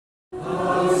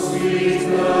How sweet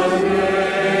the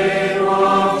name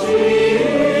of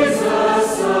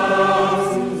Jesus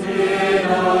sounds in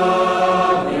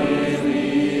a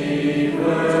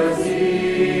believer's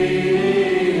ear.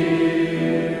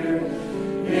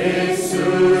 It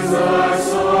soothes our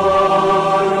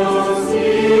sorrows,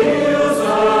 heals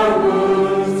our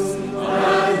wounds,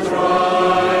 and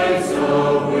drives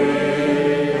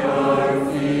away our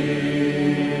fear.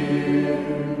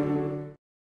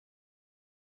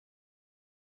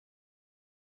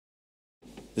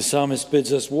 The psalmist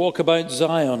bids us walk about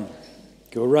Zion,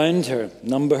 go round her,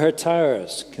 number her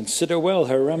towers, consider well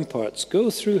her ramparts,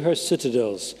 go through her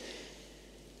citadels,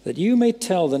 that you may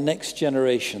tell the next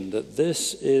generation that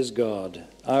this is God,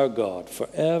 our God,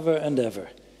 forever and ever.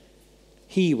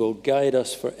 He will guide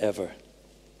us forever.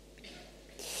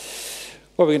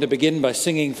 Well, we're going to begin by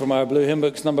singing from our Blue Hymn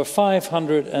Books, number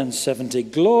 570.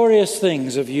 Glorious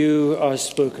things of you are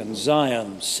spoken,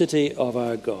 Zion, city of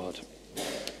our God.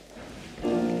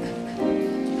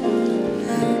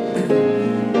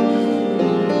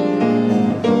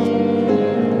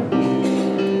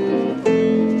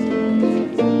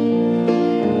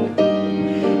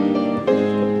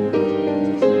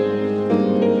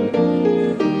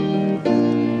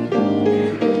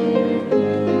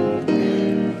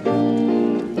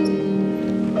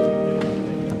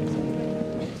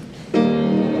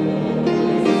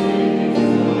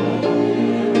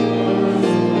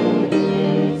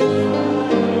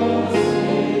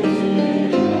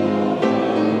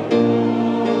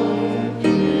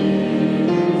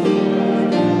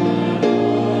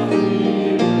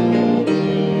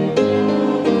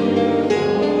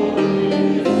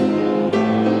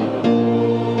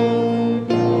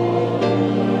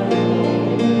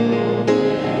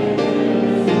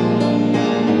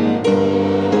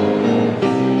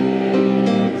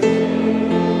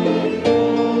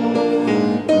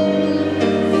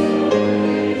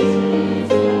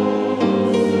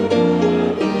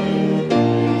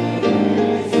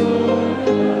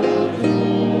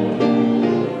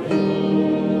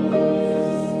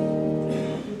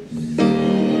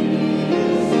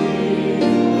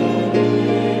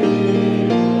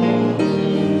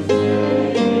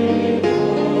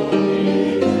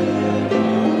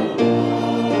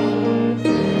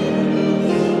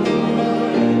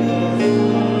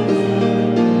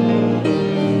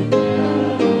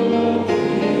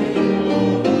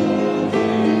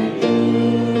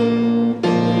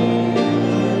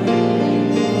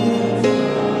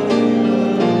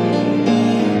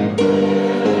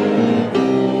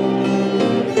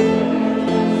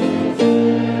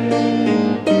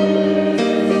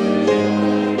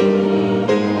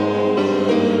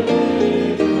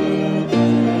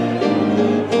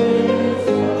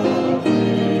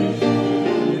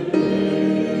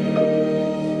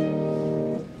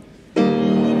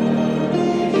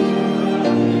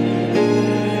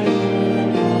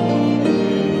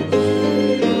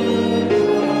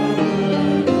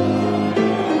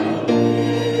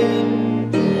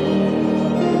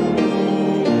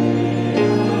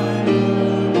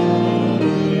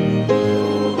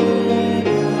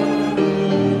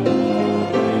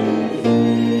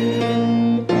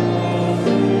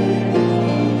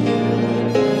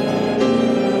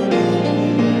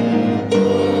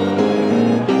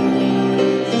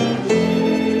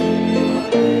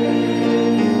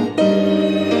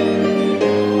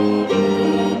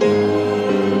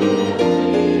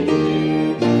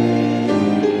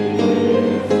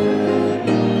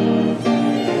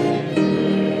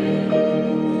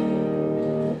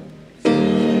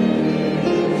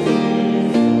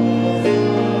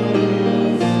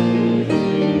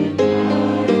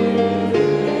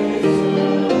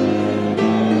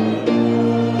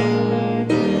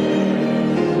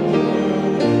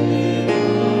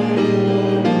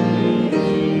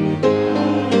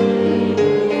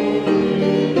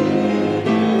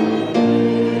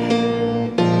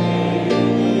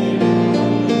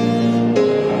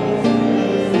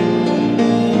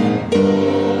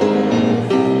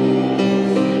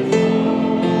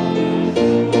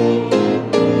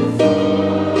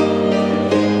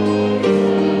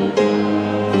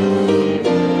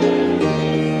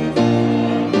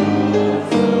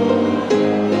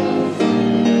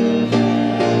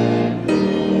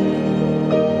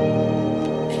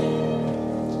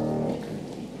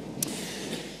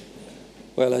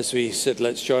 Well, as we sit,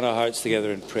 let's join our hearts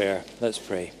together in prayer. Let's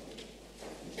pray.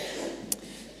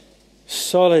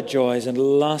 Solid joys and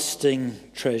lasting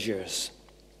treasures.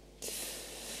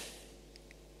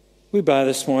 We bow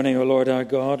this morning, O Lord our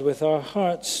God, with our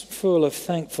hearts full of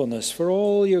thankfulness for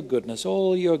all your goodness,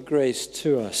 all your grace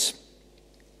to us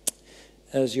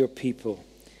as your people.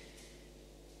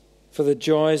 for the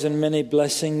joys and many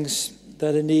blessings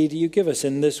that indeed you give us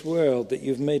in this world that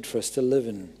you've made for us to live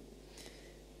in.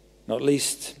 Not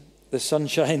least the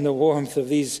sunshine, the warmth of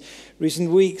these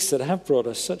recent weeks that have brought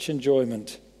us such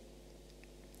enjoyment.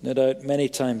 No doubt many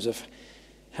times of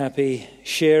happy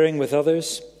sharing with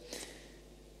others,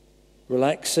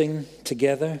 relaxing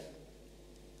together.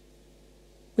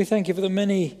 We thank you for the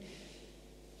many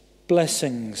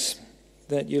blessings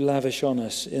that you lavish on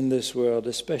us in this world,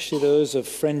 especially those of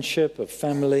friendship, of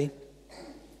family,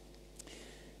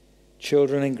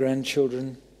 children and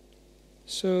grandchildren.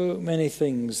 So many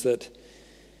things that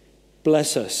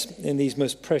bless us in these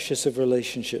most precious of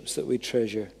relationships that we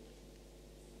treasure.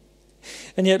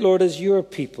 And yet, Lord, as your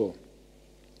people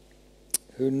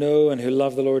who know and who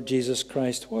love the Lord Jesus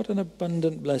Christ, what an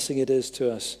abundant blessing it is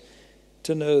to us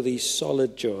to know these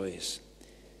solid joys,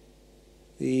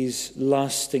 these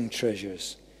lasting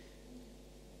treasures,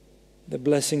 the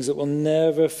blessings that will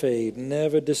never fade,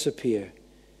 never disappear,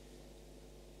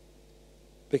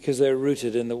 because they're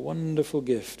rooted in the wonderful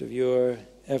gift of your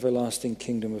everlasting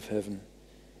kingdom of heaven.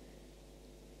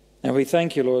 And we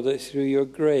thank you, Lord, that through your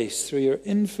grace, through your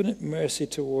infinite mercy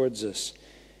towards us,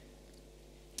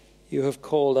 you have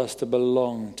called us to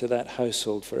belong to that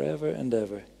household forever and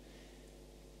ever.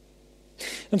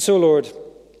 And so, Lord,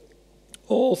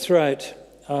 all throughout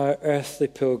our earthly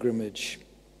pilgrimage,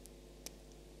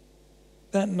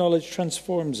 that knowledge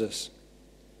transforms us,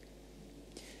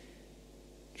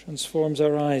 transforms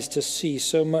our eyes to see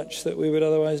so much that we would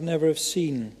otherwise never have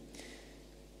seen,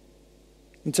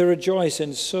 and to rejoice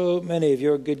in so many of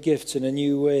your good gifts in a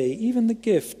new way, even the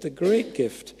gift, the great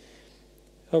gift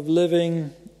of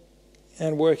living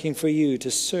and working for you, to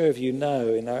serve you now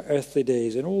in our earthly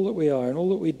days, in all that we are and all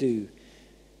that we do.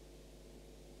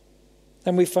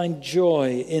 And we find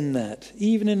joy in that,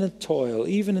 even in the toil,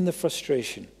 even in the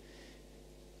frustration,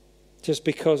 just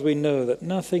because we know that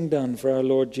nothing done for our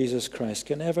Lord Jesus Christ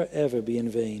can ever, ever be in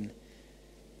vain.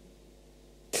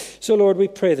 So, Lord, we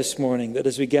pray this morning that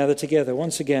as we gather together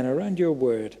once again around your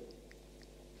word,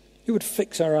 you would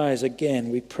fix our eyes again,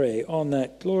 we pray, on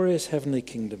that glorious heavenly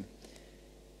kingdom,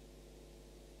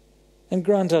 and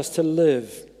grant us to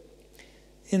live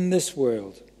in this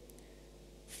world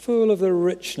full of the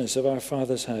richness of our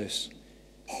Father's house,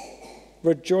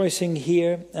 rejoicing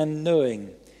here and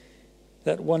knowing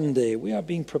that one day we are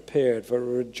being prepared for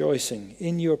rejoicing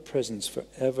in your presence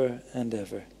forever and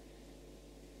ever.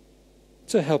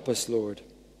 So help us, Lord.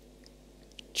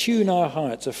 Tune our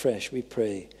hearts afresh, we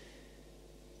pray,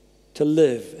 to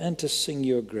live and to sing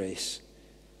your grace.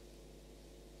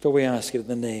 For we ask it in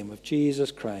the name of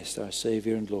Jesus Christ, our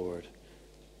Savior and Lord.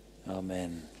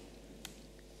 Amen.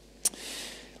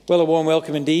 Well, a warm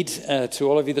welcome indeed to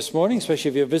all of you this morning, especially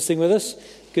if you're visiting with us.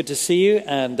 Good to see you,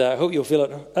 and I hope you'll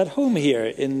feel at home here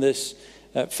in this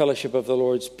fellowship of the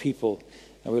Lord's people.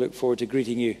 And we look forward to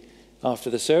greeting you after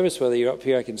the service. Whether you're up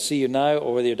here, I can see you now,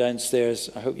 or whether you're downstairs,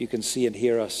 I hope you can see and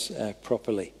hear us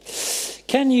properly.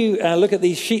 Can you look at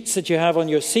these sheets that you have on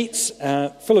your seats,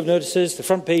 full of notices? The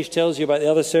front page tells you about the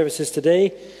other services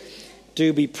today.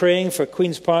 Do be praying for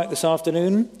Queen's Park this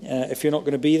afternoon, if you're not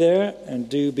going to be there, and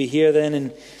do be here then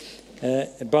in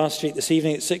Bath Street this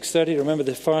evening at 6:30. Remember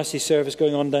the Farsi service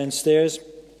going on downstairs.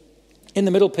 In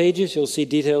the middle pages, you'll see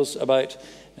details about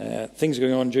things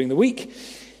going on during the week.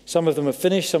 Some of them have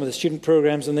finished, some of the student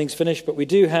programs and things finished, but we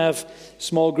do have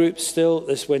small groups still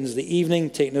this Wednesday evening.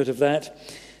 Take note of that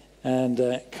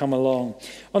and come along.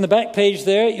 On the back page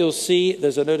there, you'll see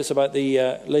there's a notice about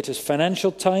the latest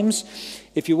Financial Times.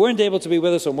 If you weren't able to be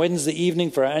with us on Wednesday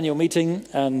evening for our annual meeting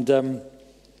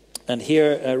and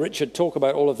hear Richard talk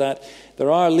about all of that,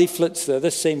 there are leaflets. They're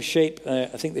this same shape. I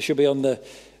think they should be on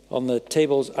the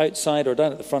tables outside or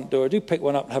down at the front door. Do pick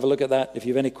one up and have a look at that. If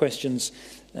you have any questions,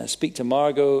 speak to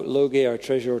Margot Logie, our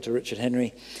treasurer, or to Richard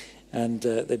Henry, and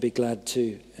they'd be glad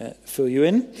to fill you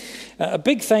in. A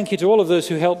big thank you to all of those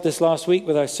who helped us last week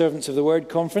with our Servants of the Word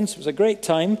conference. It was a great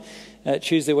time,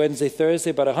 Tuesday, Wednesday, Thursday,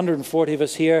 about 140 of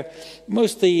us here,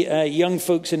 mostly young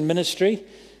folks in ministry.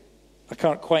 I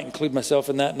can't quite include myself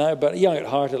in that now, but young at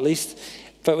heart at least.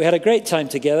 But we had a great time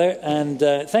together, and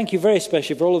thank you very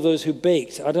especially for all of those who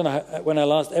baked. I don't know when I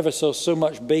last ever saw so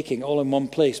much baking all in one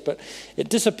place, but it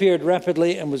disappeared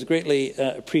rapidly and was greatly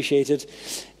appreciated.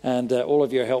 And all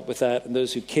of your help with that, and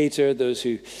those who catered, those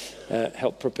who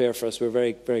helped prepare for us, we're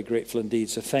very, very grateful indeed.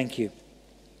 So thank you.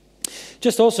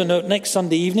 Just also note, next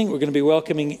Sunday evening, we're going to be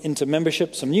welcoming into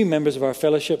membership some new members of our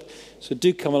fellowship. So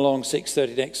do come along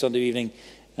 6:30 next Sunday evening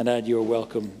and add your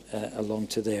welcome along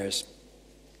to theirs.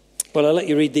 Well, I'll let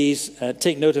you read these.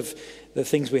 Take note of the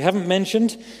things we haven't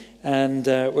mentioned. And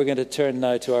we're going to turn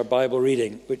now to our Bible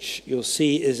reading, which you'll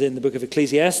see is in the book of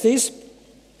Ecclesiastes.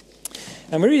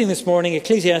 And we're reading this morning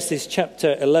Ecclesiastes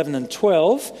chapter 11 and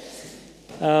 12.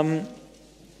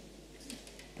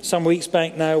 Some weeks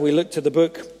back now, we looked at the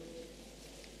book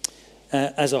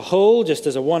as a whole, just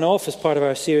as a one-off, as part of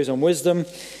our series on wisdom.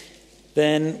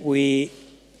 Then we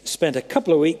spent a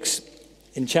couple of weeks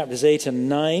in chapters 8 and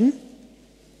 9.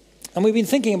 And we've been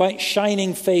thinking about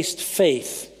shining-faced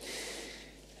faith.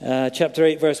 Chapter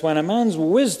 8, verse 1, a man's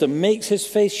wisdom makes his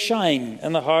face shine,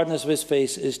 and the hardness of his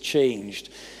face is changed.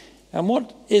 And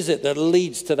what is it that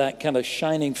leads to that kind of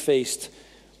shining-faced,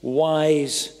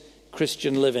 wise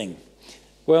Christian living?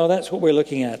 Well, that's what we're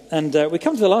looking at. And we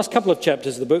come to the last couple of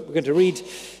chapters of the book. We're going to read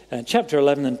chapter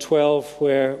 11 and 12,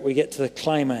 where we get to the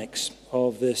climax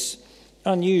of this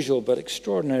unusual but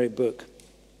extraordinary book.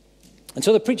 And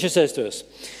so the preacher says to us,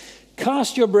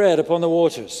 "Cast your bread upon the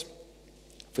waters,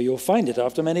 for you'll find it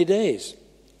after many days.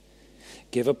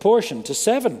 Give a portion to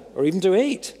 7 or even to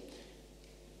 8,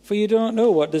 for you don't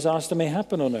know what disaster may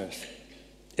happen on earth.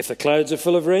 If the clouds are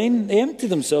full of rain, they empty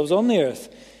themselves on the earth.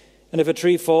 And if a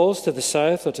tree falls to the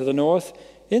south or to the north,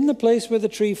 in the place where the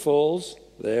tree falls,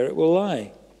 there it will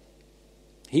lie.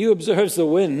 He who observes the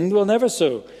wind will never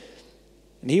sow,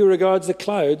 and he who regards the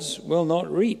clouds will not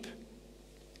reap.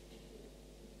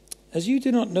 As you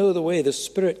do not know the way the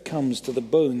Spirit comes to the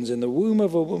bones in the womb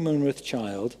of a woman with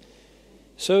child,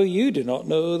 so you do not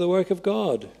know the work of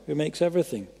God, who makes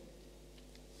everything.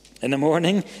 In the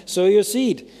morning sow your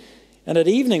seed, and at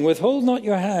evening withhold not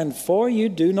your hand, for you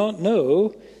do not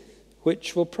know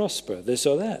which will prosper, this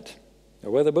or that,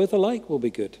 or whether both alike will be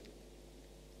good.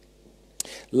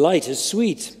 Light is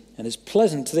sweet, and is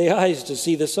pleasant to the eyes to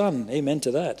see the sun." Amen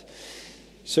to that.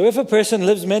 "So if a person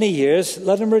lives many years,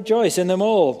 let him rejoice in them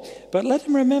all. But let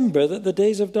him remember that the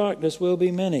days of darkness will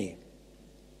be many.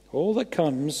 All that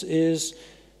comes is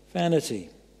vanity."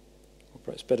 Or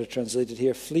perhaps better translated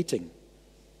here, fleeting.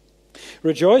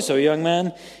 "Rejoice, O young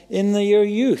man, in your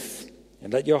youth,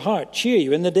 and let your heart cheer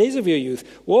you in the days of your youth.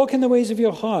 Walk in the ways of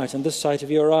your heart and the sight of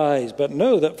your eyes. But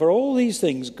know that for all these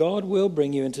things God will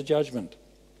bring you into judgment.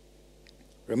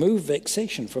 Remove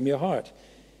vexation from your heart,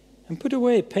 and put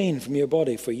away pain from your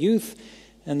body, for youth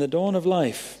and the dawn of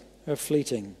life are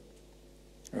fleeting.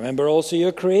 Remember also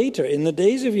your Creator in the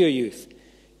days of your youth,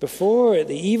 before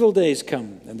the evil days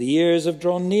come and the years have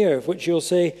drawn near, of which you'll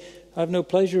say, 'I have no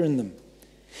pleasure in them.'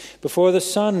 Before the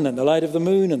sun and the light of the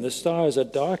moon and the stars are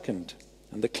darkened,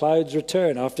 and the clouds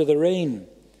return after the rain.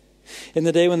 In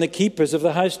the day when the keepers of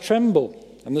the house tremble,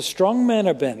 and the strong men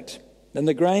are bent, and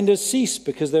the grinders cease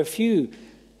because they're few,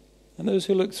 and those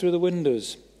who look through the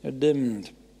windows are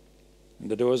dimmed, and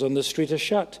the doors on the street are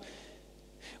shut.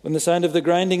 When the sound of the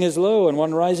grinding is low, and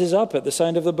one rises up at the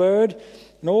sound of the bird,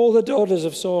 and all the daughters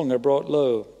of song are brought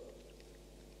low.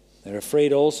 They're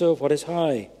afraid also of what is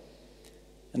high,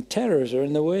 and terrors are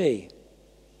in the way.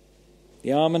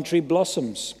 The almond tree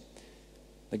blossoms,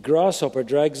 the grasshopper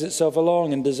drags itself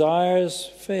along, and desires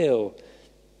fail,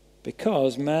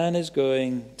 because man is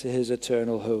going to his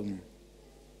eternal home,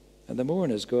 and the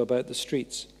mourners go about the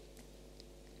streets.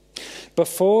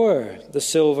 Before the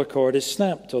silver cord is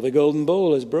snapped, or the golden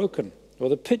bowl is broken, or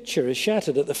the pitcher is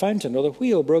shattered at the fountain, or the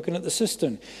wheel broken at the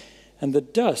cistern, and the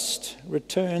dust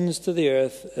returns to the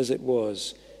earth as it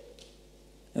was,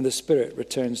 and the spirit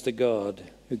returns to God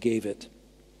who gave it.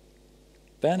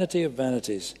 Vanity of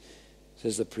vanities,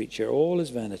 says the preacher, all is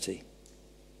vanity.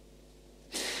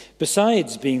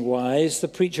 Besides being wise, the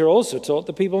preacher also taught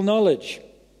the people knowledge,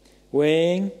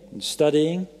 weighing and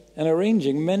studying and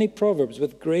arranging many proverbs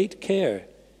with great care.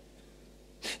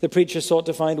 The preacher sought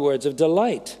to find words of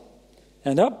delight,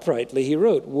 and uprightly he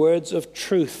wrote words of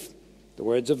truth. The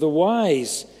words of the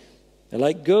wise are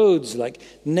like goads, like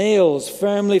nails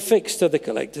firmly fixed to the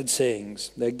collected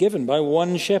sayings. They're given by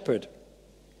one shepherd.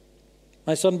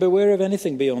 My son, beware of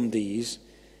anything beyond these.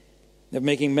 Of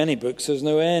making many books there's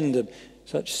no end, and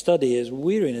such study is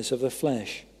weariness of the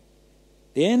flesh.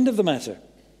 The end of the matter,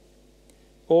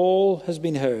 all has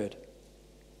been heard.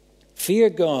 Fear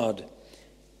God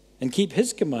and keep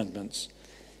his commandments.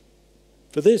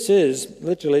 For this is,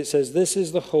 literally it says, this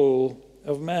is the whole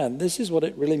of man. This is what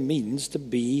it really means to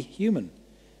be human.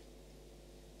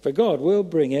 For God will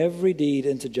bring every deed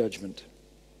into judgment,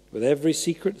 with every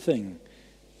secret thing,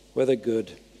 whether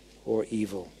good or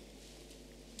evil.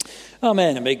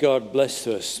 Amen, and may God bless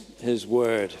to us his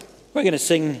word. We're going to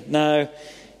sing now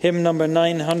hymn number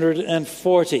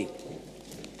 940.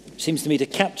 Seems to me to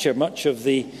capture much of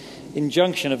the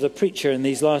injunction of the preacher in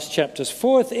these last chapters.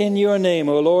 Forth in your name,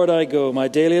 O Lord, I go, my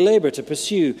daily labor to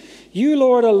pursue. You,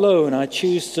 Lord, alone I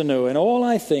choose to know, in all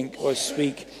I think or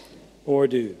speak or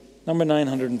do. number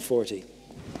 940.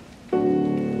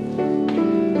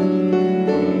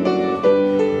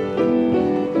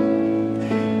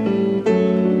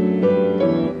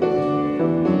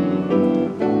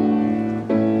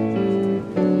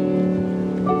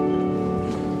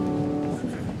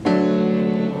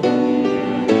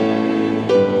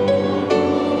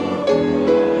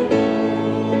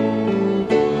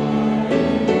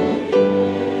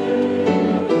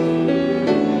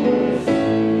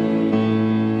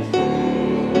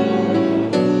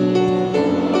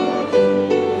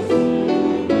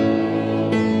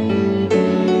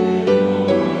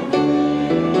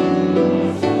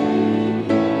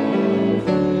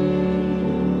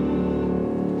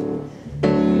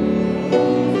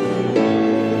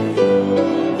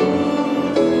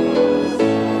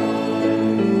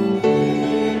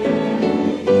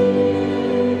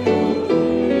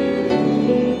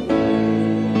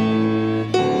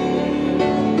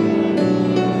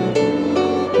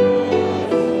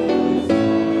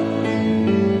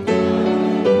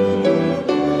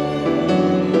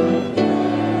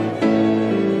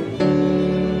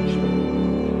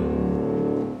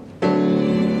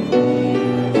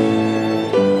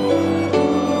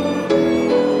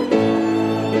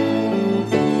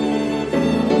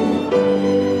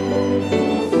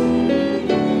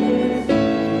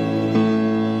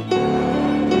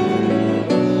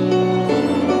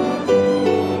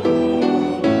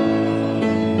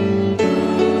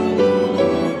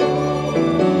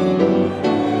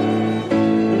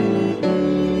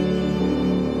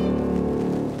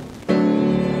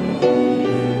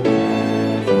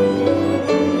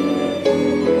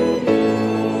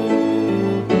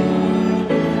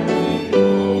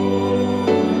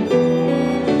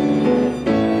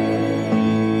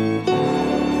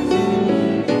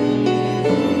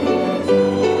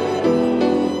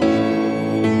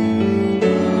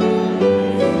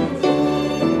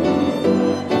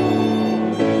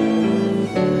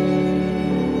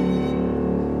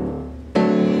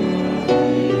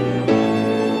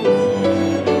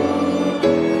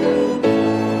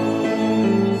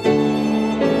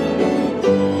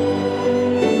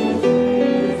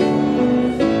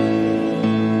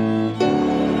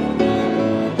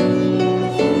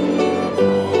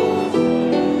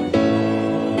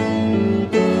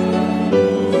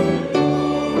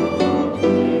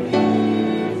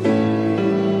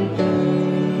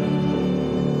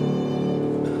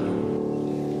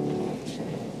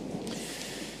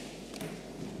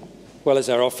 Well, as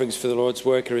our offerings for the Lord's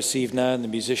work are received now and the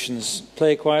musicians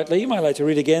play quietly, you might like to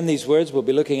read again these words we'll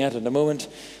be looking at in a moment,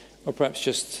 or perhaps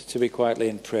just to be quietly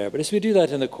in prayer. But as we do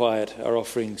that in the quiet, our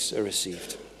offerings are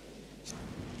received.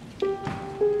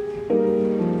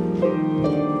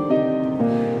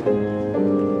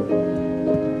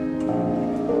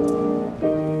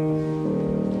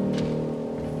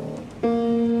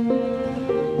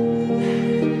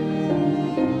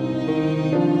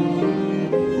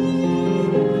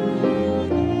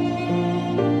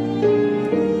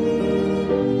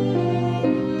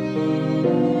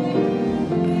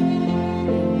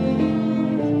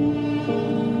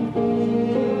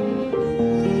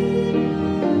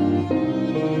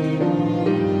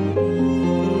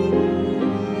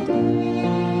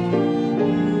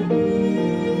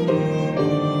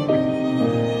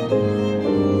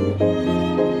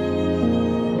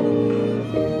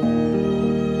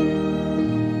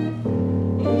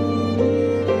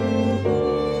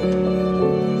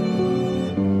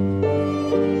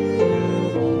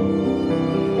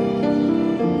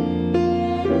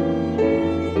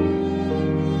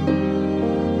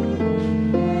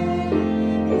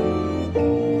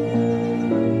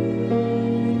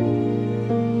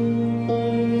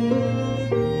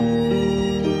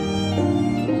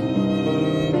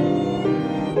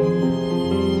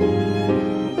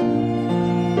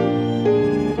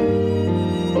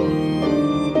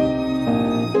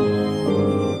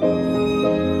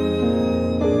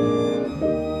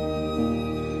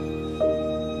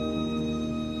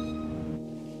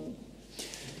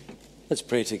 Let's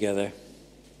pray together.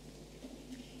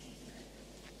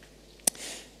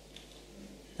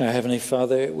 Our Heavenly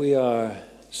Father, we are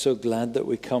so glad that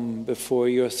we come before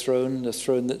your throne, the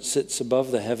throne that sits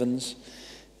above the heavens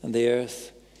and the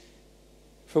earth,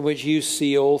 from which you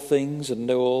see all things and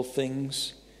know all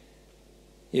things.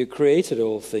 You created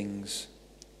all things,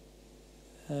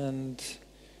 and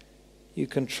you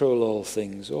control all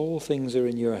things. All things are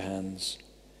in your hands.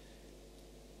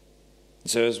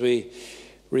 So as we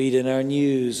read in our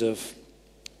news of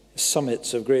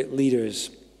summits of great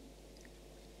leaders,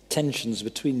 tensions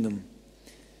between them,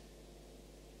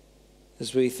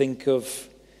 as we think of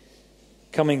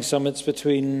coming summits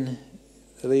between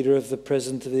the leader of the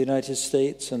President of the United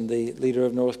States and the leader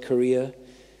of North Korea.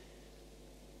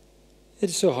 It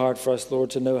is so hard for us, Lord,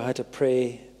 to know how to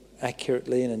pray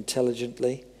accurately and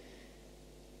intelligently.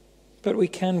 But we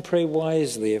can pray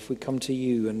wisely if we come to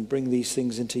you and bring these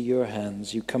things into your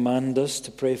hands. You command us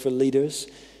to pray for leaders,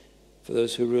 for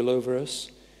those who rule over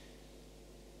us.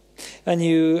 And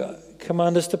you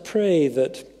command us to pray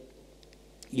that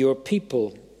your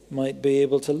people might be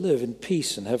able to live in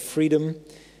peace and have freedom,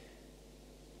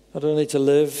 not only to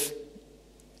live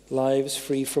lives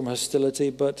free from hostility,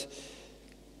 but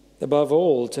above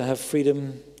all, to have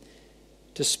freedom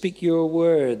to speak your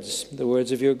words, the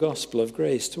words of your gospel of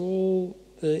grace, to all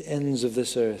the ends of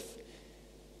this earth.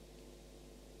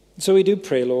 So we do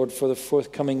pray, Lord, for the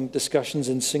forthcoming discussions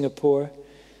in Singapore,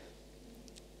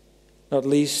 not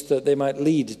least that they might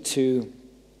lead to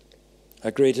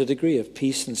a greater degree of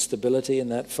peace and stability in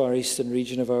that far eastern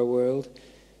region of our world,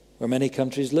 where many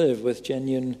countries live with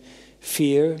genuine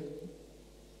fear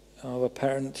of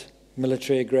apparent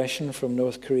military aggression from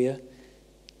North Korea.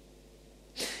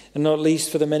 And not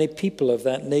least for the many people of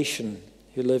that nation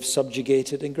who live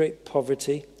subjugated in great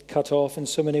poverty, cut off in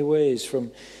so many ways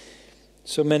from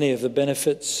so many of the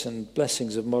benefits and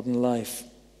blessings of modern life.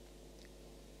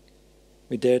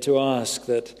 We dare to ask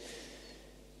that,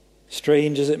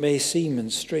 strange as it may seem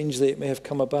and strangely it may have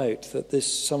come about, that this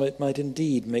summit might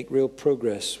indeed make real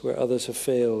progress where others have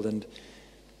failed, and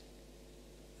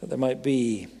that there might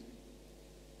be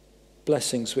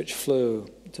blessings which flow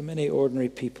to many ordinary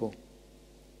people.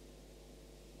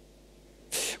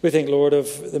 We think, Lord,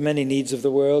 of the many needs of the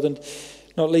world, and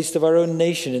not least of our own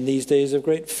nation in these days of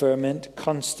great ferment,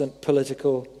 constant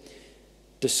political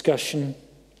discussion,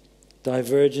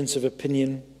 divergence of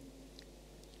opinion.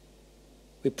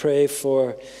 We pray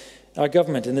for our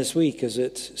government in this week as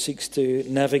it seeks to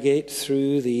navigate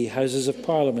through the Houses of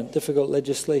Parliament difficult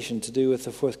legislation to do with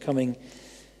the forthcoming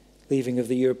leaving of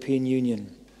the European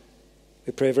Union.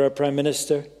 We pray for our Prime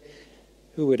Minister,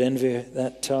 who would envy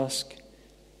that task,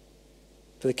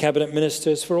 for the Cabinet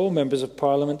Ministers, for all members of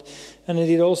Parliament, and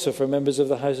indeed also for members of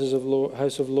the House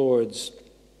of Lords,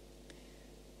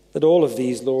 that all of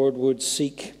these, Lord, would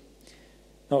seek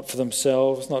not for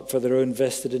themselves, not for their own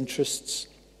vested interests,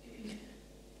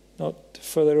 not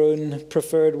for their own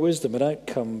preferred wisdom and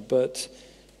outcome, but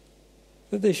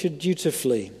that they should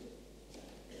dutifully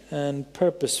and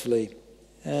purposefully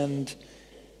and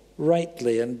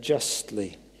rightly and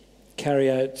justly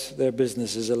carry out their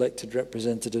business as elected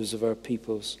representatives of our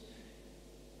peoples.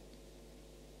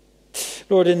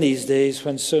 Lord, in these days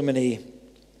when so many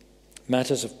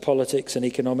matters of politics and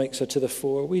economics are to the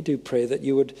fore, we do pray that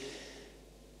you would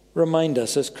remind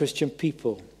us as Christian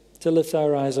people to lift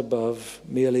our eyes above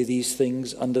merely these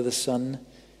things under the sun,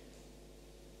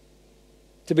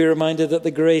 to be reminded that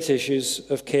the great issues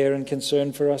of care and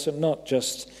concern for us are not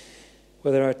just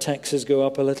whether our taxes go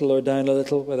up a little or down a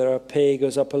little, whether our pay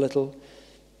goes up a little,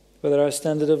 whether our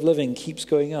standard of living keeps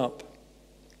going up,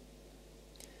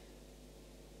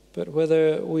 but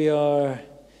whether we are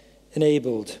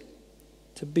enabled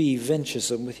to be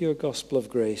venturesome with your gospel of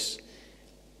grace,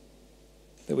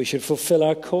 that we should fulfill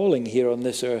our calling here on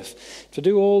this earth, to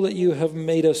do all that you have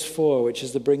made us for, which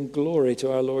is to bring glory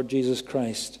to our Lord Jesus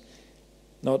Christ,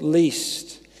 not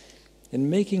least in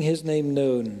making his name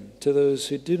known to those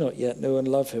who do not yet know and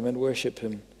love him and worship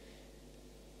him.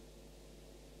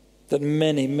 That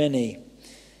many, many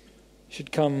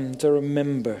should come to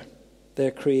remember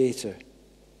their Creator.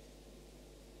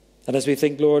 And as we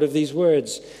think, Lord, of these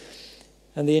words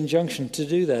and the injunction to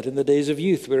do that in the days of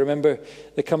youth, we remember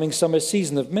the coming summer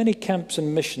season of many camps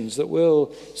and missions that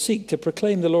will seek to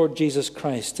proclaim the Lord Jesus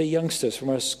Christ to youngsters from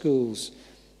our schools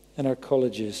and our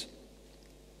colleges.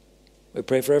 We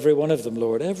pray for every one of them,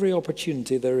 Lord, every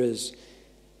opportunity there is.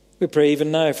 We pray even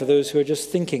now for those who are just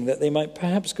thinking that they might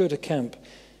perhaps go to camp,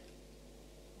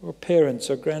 or parents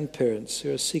or grandparents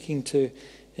who are seeking to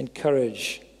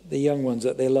encourage the young ones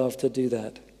that they love to do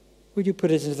that. Would you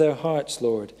put it into their hearts,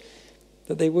 Lord,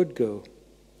 that they would go?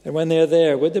 And when they're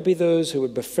there, would there be those who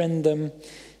would befriend them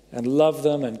and love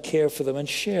them and care for them and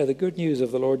share the good news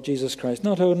of the Lord Jesus Christ,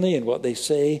 not only in what they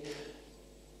say,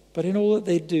 but in all that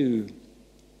they do,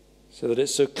 so that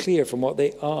it's so clear from what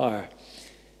they are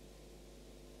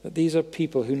that these are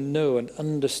people who know and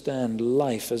understand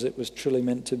life as it was truly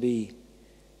meant to be.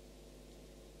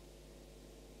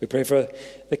 We pray for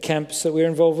the camps that we're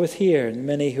involved with here and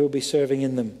many who will be serving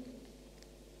in them.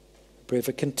 We pray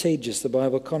for Contagious, the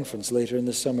Bible conference later in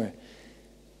the summer.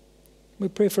 We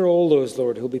pray for all those,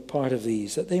 Lord, who will be part of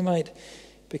these, that they might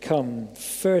become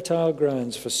fertile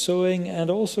grounds for sowing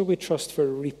and also, we trust, for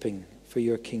reaping for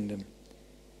your kingdom.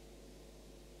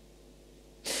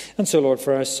 And so, Lord,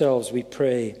 for ourselves we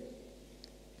pray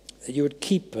that you would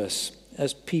keep us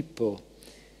as people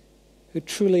who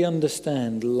truly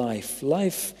understand life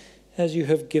as you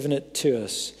have given it to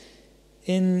us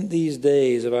in these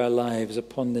days of our lives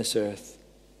upon this earth.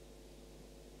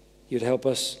 You'd help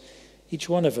us, each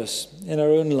one of us, in our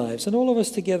own lives, and all of us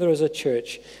together as a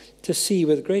church, to see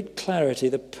with great clarity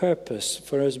the purpose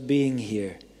for us being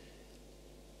here,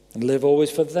 and live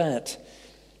always for that,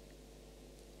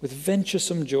 with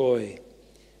venturesome joy,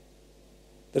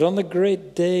 that on the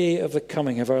great day of the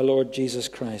coming of our Lord Jesus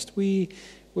Christ, we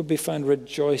would be found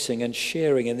rejoicing and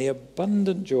sharing in the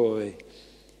abundant joy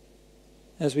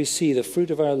as we see the fruit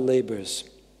of our labors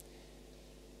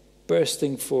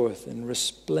bursting forth in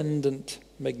resplendent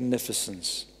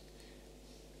magnificence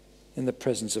in the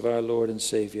presence of our Lord and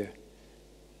Savior.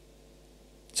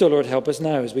 So, Lord, help us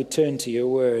now as we turn to your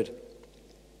word.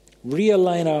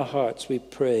 Realign our hearts, we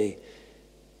pray,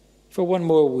 for one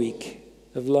more week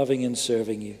of loving and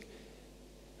serving you.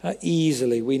 How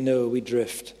easily we know we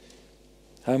drift.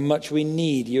 How much we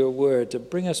need your word to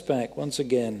bring us back once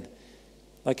again,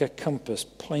 like a compass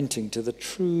pointing to the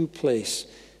true place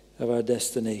of our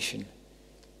destination.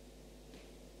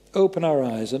 Open our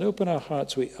eyes and open our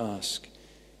hearts, we ask.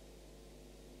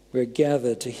 We're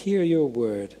gathered to hear your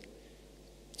word.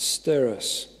 Stir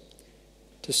us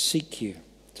to seek you,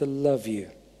 to love you,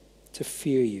 to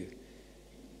fear you,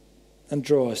 and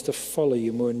draw us to follow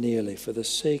you more nearly for the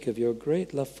sake of your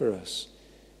great love for us.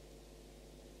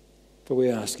 For we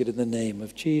ask it in the name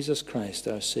of Jesus Christ,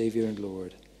 our Savior and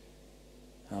Lord.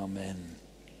 Amen.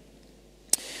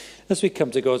 As we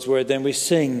come to God's word, then we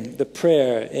sing the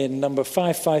prayer in number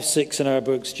 556 in our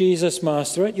books. Jesus,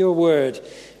 Master, at your word,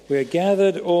 we are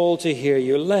gathered all to hear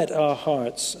you. Let our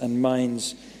hearts and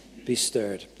minds be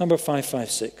stirred. Number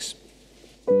 556.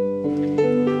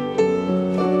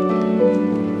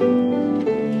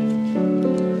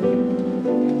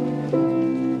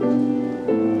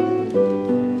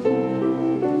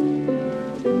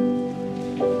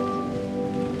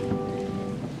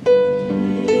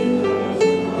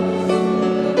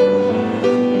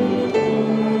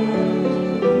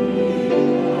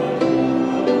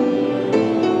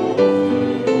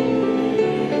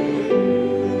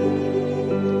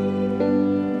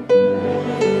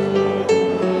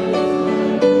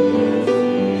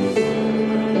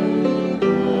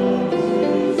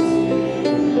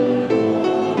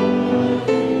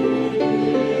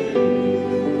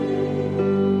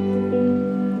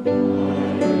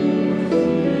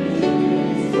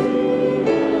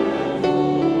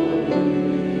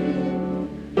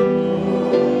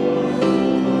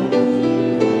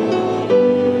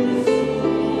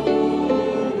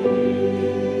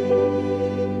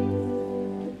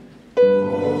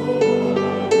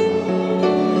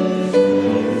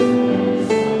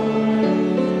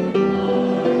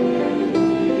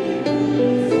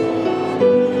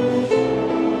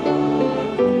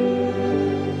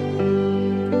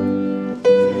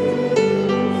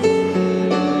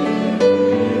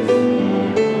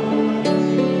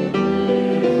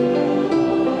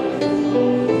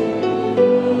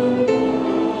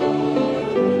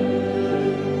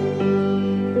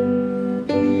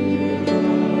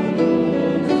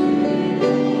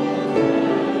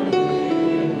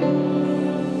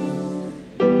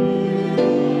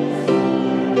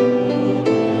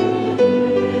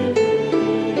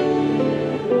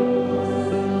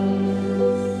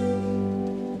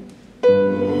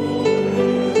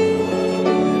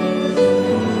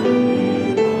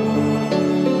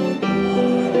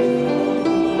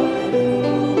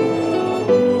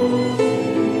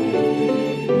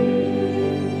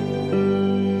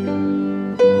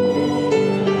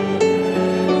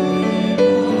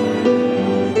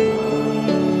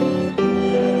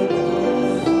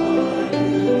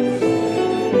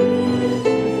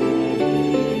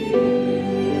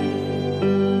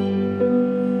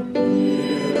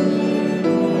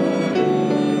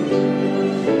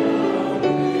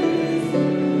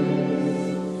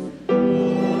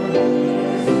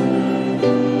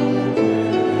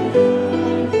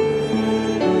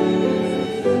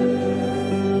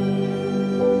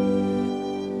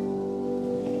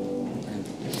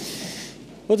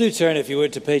 Well, do turn, if you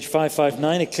would, to page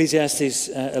 559, Ecclesiastes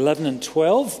 11 and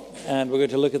 12, and we're going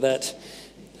to look at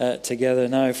that together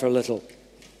now for a little.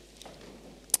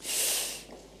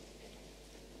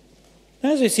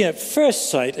 As we've seen at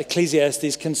first sight,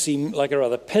 Ecclesiastes can seem like a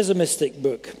rather pessimistic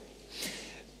book.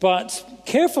 But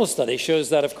careful study shows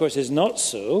that, of course, is not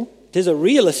so. It is a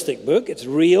realistic book. It's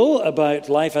real about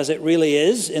life as it really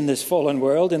is in this fallen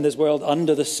world, in this world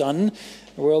under the sun,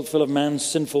 a world full of man's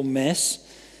sinful mess.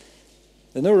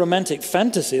 There's no romantic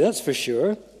fantasy, that's for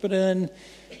sure, but then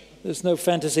there's no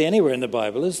fantasy anywhere in the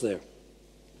Bible, is there?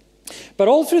 But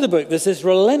all through the book, there's this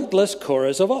relentless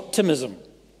chorus of optimism.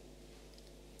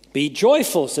 Be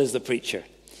joyful, says the preacher.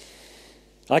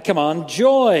 I command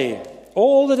joy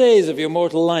all the days of your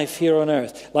mortal life here on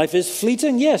earth. Life is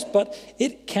fleeting, yes, but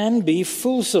it can be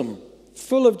fulsome,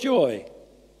 full of joy.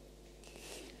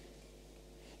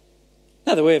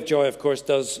 Now, the way of joy, of course,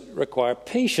 does require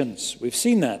patience. We've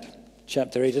seen that.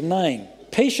 Chapter 8 and 9.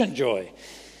 Patient joy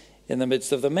in the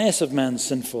midst of the mess of man's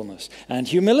sinfulness. And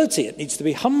humility. It needs to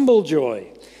be humble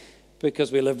joy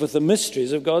because we live with the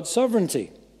mysteries of God's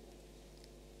sovereignty.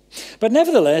 But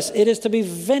nevertheless, it is to be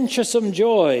venturesome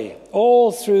joy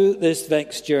all through this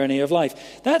vexed journey of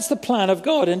life. That's the plan of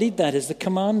God. Indeed, that is the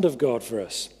command of God for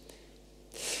us.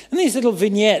 And these little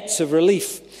vignettes of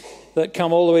relief that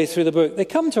come all the way through the book, they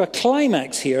come to a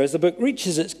climax here as the book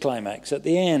reaches its climax at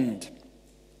the end.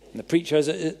 And the preacher, as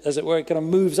it were, kind of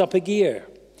moves up a gear.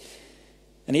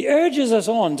 And he urges us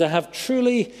on to have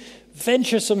truly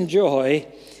venturesome joy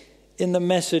in the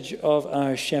message of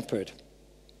our shepherd.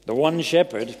 The one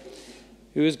shepherd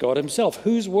who is God himself,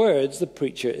 whose words the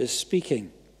preacher is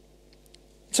speaking.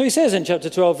 So he says in chapter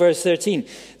 12, verse 13,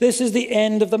 this is the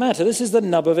end of the matter. This is the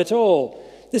nub of it all.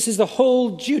 This is the whole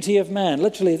duty of man.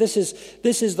 Literally, this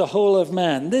is the whole of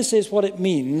man. This is what it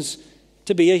means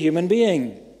to be a human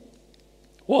being.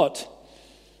 What?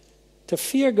 To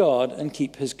fear God and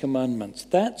keep his commandments.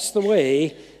 That's the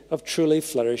way of truly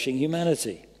flourishing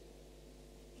humanity.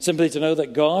 Simply to know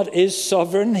that God is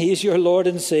sovereign, he is your Lord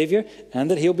and Savior, and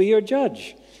that he'll be your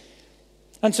judge.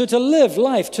 And so to live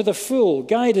life to the full,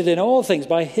 guided in all things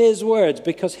by his words,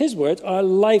 because his words are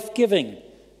life-giving.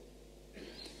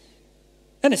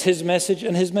 And it's his message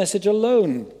and his message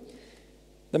alone,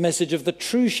 the message of the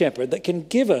true shepherd that can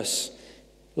give us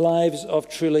lives of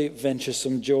truly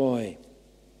venturesome joy.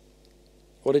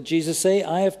 What did Jesus say?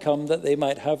 I have come that they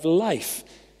might have life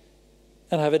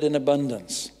and have it in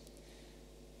abundance.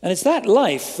 And it's that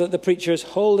life that the preacher is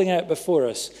holding out before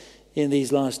us in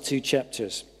these last two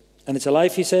chapters. And it's a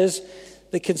life, he says,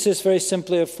 that consists very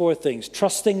simply of four things: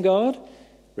 trusting God,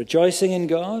 rejoicing in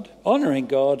God, honoring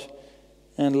God,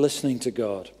 and listening to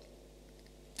God.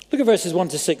 Look at verses 1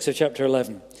 to 6 of chapter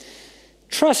 11.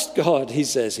 Trust God, he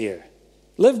says here.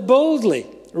 Live boldly.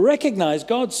 Recognize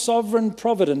God's sovereign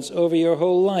providence over your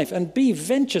whole life and be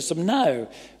venturesome now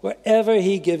wherever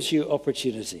he gives you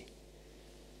opportunity.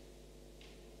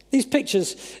 These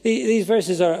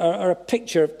verses are a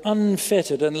picture of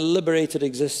unfettered and liberated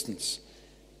existence.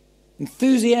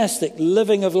 Enthusiastic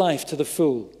living of life to the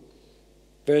full.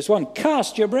 Verse 1,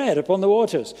 cast your bread upon the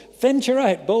waters. Venture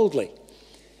out boldly.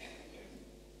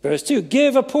 Verse 2,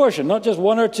 give a portion, not just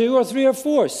 1 or 2 or 3 or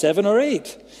 4, 7 or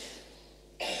 8.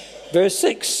 Verse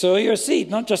 6, sow your seed,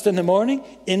 not just in the morning,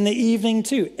 in the evening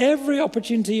too. Every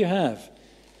opportunity you have.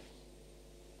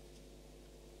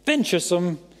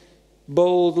 Venturesome,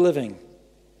 bold living.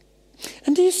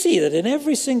 And do you see that in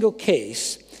every single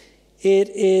case, it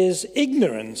is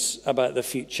ignorance about the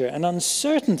future and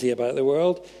uncertainty about the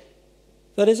world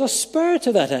that is a spur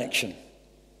to that action.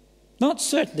 Not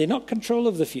certainty, not control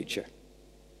of the future.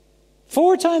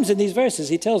 4 times in these verses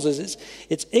he tells us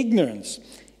it's ignorance,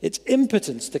 it's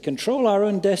impotence to control our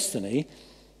own destiny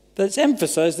that's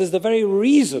emphasized as the very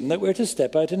reason that we're to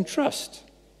step out in trust.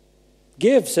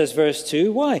 Give, says verse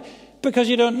 2. Why? Because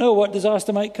you don't know what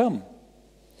disaster might come.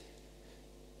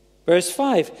 Verse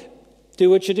 5. Do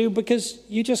what you do because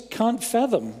you just can't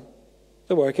fathom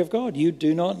the work of God. You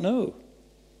do not know.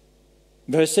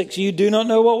 Verse 6. You do not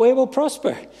know what way will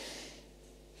prosper.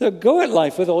 So go at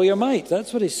life with all your might.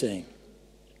 That's what he's saying.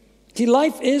 See,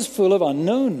 life is full of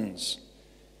unknowns.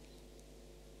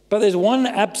 But there's one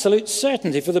absolute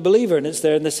certainty for the believer, and it's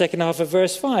there in the second half of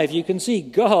verse 5. You can see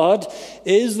God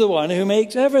is the one who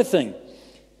makes everything.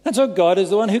 And so God is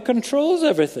the one who controls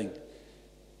everything.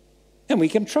 And we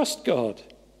can trust God.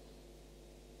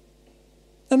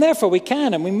 And therefore we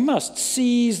can and we must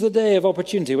seize the day of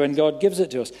opportunity when God gives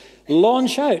it to us.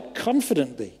 Launch out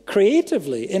confidently,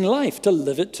 creatively in life to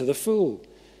live it to the full.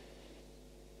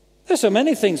 There's so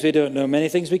many things we don't know, many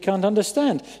things we can't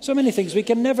understand, so many things we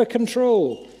can never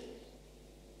control.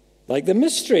 Like the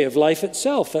mystery of life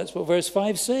itself. That's what verse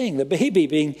 5 is saying. The baby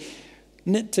being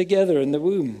knit together in the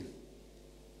womb.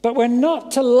 But we're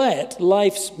not to let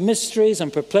life's mysteries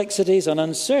and perplexities and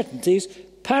uncertainties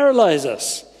paralyze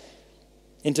us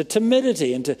into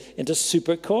timidity, into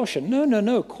super caution.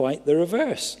 No, quite the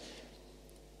reverse.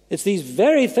 It's these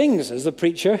very things, as the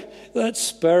preacher, that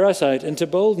spur us out into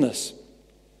boldness.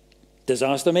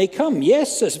 Disaster may come.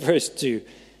 Yes, says verse 2.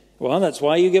 Well, that's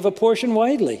why you give a portion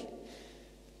widely.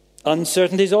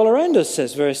 Uncertainties all around us,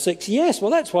 says verse 6. Yes, well,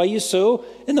 that's why you sow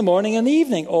in the morning and the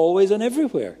evening, always and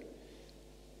everywhere.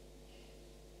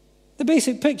 The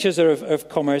basic pictures are of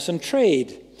commerce and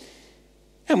trade.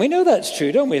 And we know that's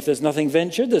true, don't we? If there's nothing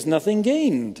ventured, there's nothing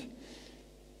gained.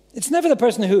 It's never the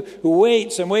person who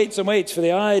waits and waits and waits for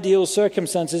the ideal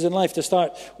circumstances in life to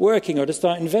start working or to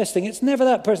start investing. It's never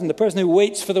that person, the person who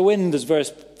waits for the wind, as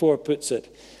verse 4 puts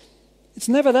it. It's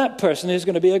never that person who's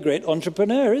going to be a great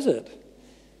entrepreneur, is it?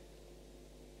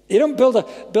 You don't build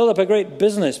up a great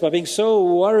business by being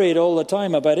so worried all the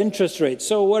time about interest rates,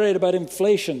 so worried about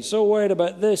inflation, so worried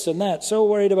about this and that, so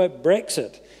worried about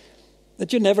Brexit,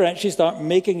 that you never actually start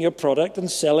making your product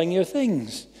and selling your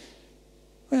things.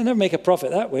 Well, you'll never make a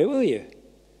profit that way, will you?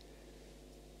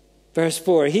 Verse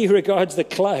 4, he who regards the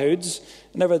clouds,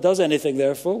 never does anything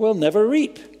therefore, will never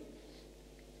reap.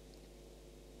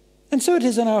 And so it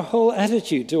is in our whole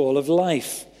attitude to all of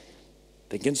life.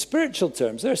 Think in spiritual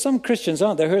terms. There are some Christians,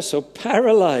 aren't there, who are so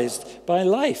paralyzed by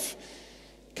life.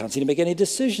 Can't seem to make any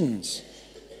decisions.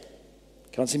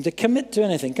 Can't seem to commit to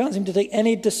anything. Can't seem to take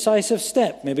any decisive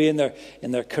step. Maybe in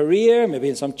their career, maybe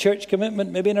in some church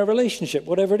commitment, maybe in a relationship,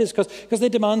 whatever it is. Because they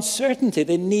demand certainty.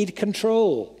 They need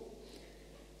control.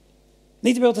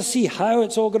 Need to be able to see how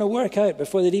it's all going to work out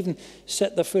before they'd even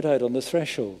set their foot out on the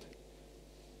threshold.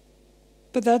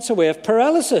 But that's a way of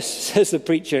paralysis, says the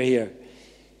preacher here.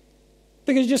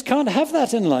 Because you just can't have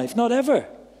that in life, not ever.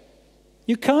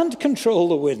 You can't control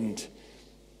the wind.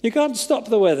 You can't stop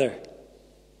the weather.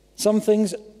 Some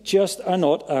things just are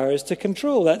not ours to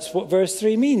control. That's what verse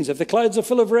 3 means. If the clouds are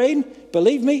full of rain,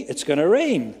 believe me, it's going to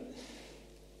rain.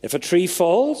 If a tree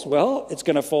falls, well, it's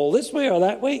going to fall this way or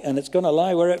that way, and it's going to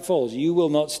lie where it falls. You will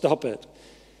not stop it.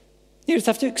 You just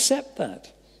have to accept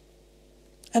that.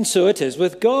 And so it is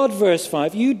with God, verse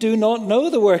 5. You do not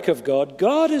know the work of God.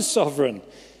 God is sovereign.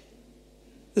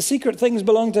 The secret things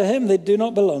belong to him. They do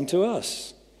not belong to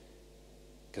us.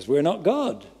 Because we're not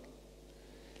God.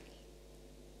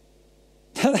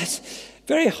 Now that's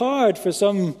very hard for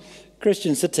some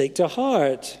Christians to take to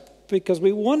heart. Because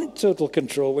we want total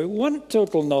control. We want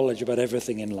total knowledge about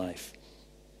everything in life.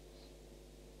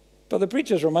 But the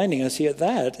preacher's reminding us here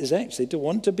that is actually to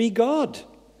want to be God.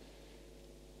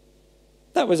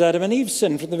 That was Adam and Eve's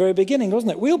sin from the very beginning,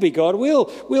 wasn't it? We'll be God.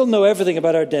 We'll know everything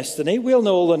about our destiny. We'll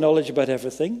know all the knowledge about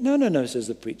everything. No, says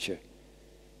the preacher.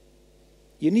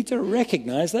 You need to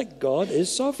recognize that God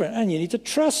is sovereign, and you need to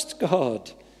trust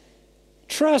God.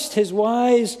 Trust his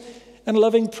wise and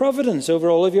loving providence over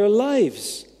all of your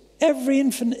lives. Every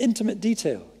intimate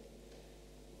detail.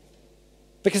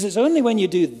 Because it's only when you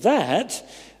do that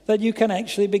that you can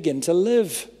actually begin to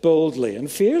live boldly and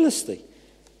fearlessly.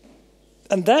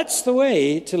 And that's the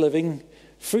way to living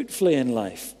fruitfully in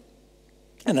life.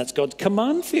 And that's God's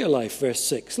command for your life, verse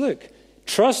 6. Look,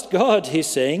 trust God, he's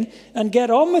saying, and get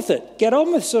on with it. Get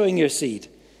on with sowing your seed.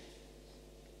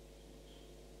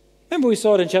 Remember we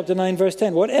saw it in chapter 9, verse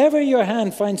 10. Whatever your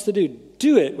hand finds to do,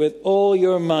 do it with all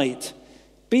your might.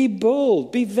 Be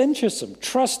bold, be venturesome.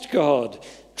 Trust God.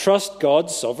 Trust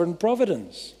God's sovereign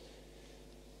providence.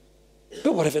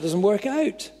 But what if it doesn't work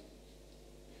out?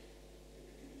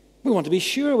 We want to be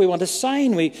sure. We want a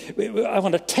sign. I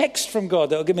want a text from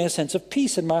God that will give me a sense of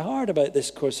peace in my heart about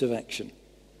this course of action.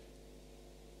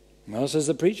 Well, says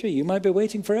the preacher, you might be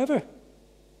waiting forever.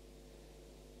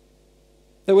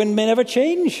 The wind may never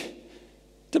change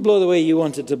to blow the way you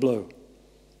want it to blow.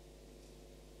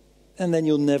 And then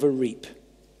you'll never reap.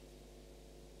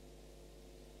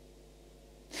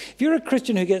 If you're a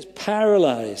Christian who gets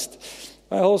paralyzed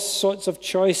by all sorts of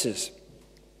choices,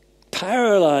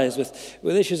 paralyzed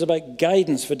with issues about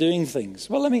guidance for doing things.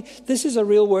 Well, this is a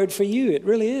real word for you. It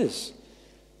really is.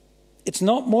 It's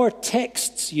not more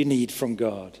texts you need from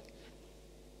God.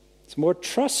 It's more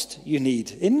trust you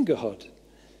need in God.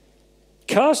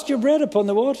 Cast your bread upon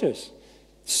the waters.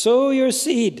 Sow your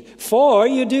seed, for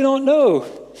you do not know.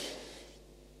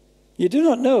 You do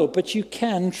not know, but you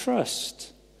can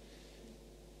trust.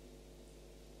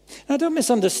 Now, don't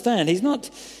misunderstand. He's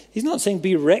not saying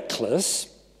be reckless.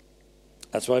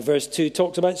 That's why verse 2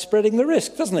 talks about spreading the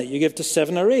risk, doesn't it? You give to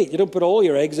 7 or 8. You don't put all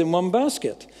your eggs in one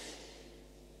basket.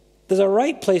 There's a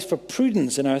right place for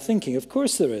prudence in our thinking. Of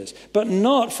course there is. But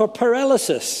not for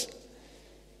paralysis.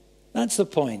 That's the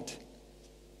point.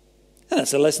 And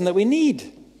that's a lesson that we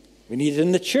need. We need it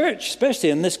in the church, especially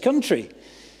in this country.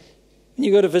 When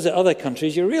you go to visit other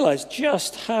countries, you realize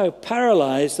just how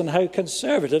paralyzed and how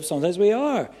conservative sometimes we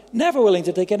are. Never willing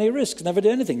to take any risks, never do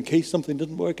anything in case something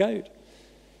doesn't work out.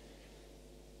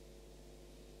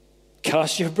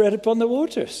 Cast your bread upon the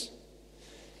waters.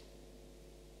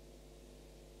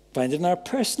 Find it in our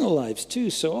personal lives too,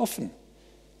 so often.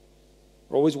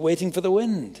 We're always waiting for the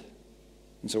wind.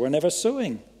 And so we're never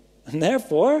sowing. And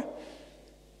therefore,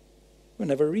 we're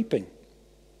never reaping.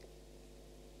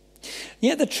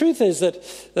 Yet the truth is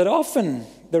that often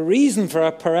the reason for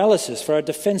our paralysis, for our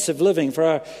defensive living,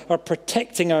 for our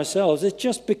protecting ourselves is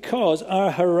just because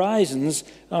our horizons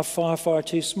are far, far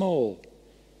too small.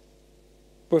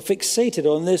 We're fixated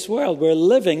on this world. We're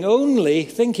living only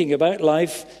thinking about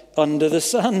life under the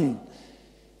sun.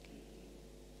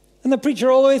 And the preacher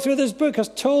all the way through this book has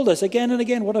told us again and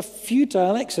again what a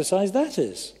futile exercise that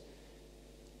is.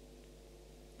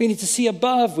 We need to see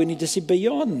above. We need to see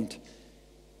beyond.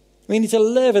 We need to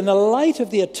live in the light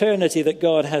of the eternity that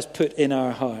God has put in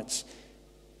our hearts.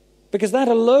 Because that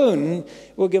alone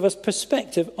will give us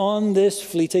perspective on this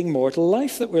fleeting mortal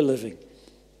life that we're living.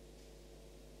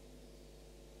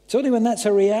 It's only when that's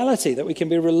a reality that we can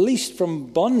be released from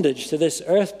bondage to this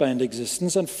earthbound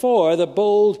existence and for the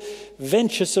bold,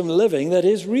 venturesome living that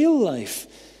is real life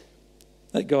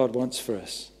that God wants for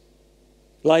us.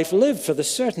 Life lived for the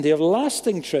certainty of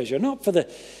lasting treasure, not for the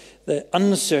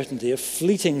uncertainty of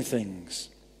fleeting things.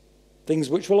 Things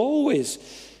which will always,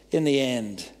 in the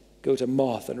end, go to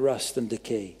moth and rust and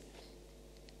decay.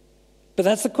 But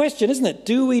that's the question, isn't it?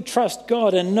 Do we trust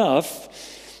God enough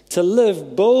to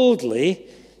live boldly,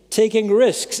 taking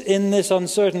risks in this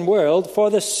uncertain world for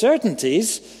the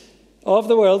certainties of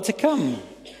the world to come?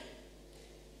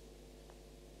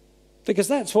 Because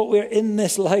that's what we're in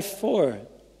this life for,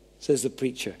 says the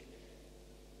preacher.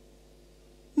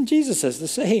 And Jesus says the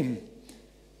same.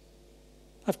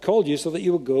 I've called you so that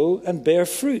you will go and bear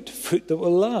fruit, fruit that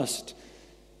will last.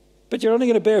 But you're only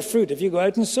going to bear fruit if you go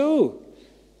out and sow.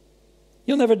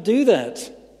 You'll never do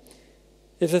that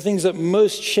if the things that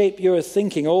most shape your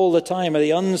thinking all the time are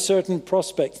the uncertain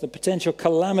prospects, the potential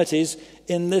calamities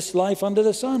in this life under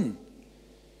the sun.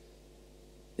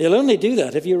 You'll only do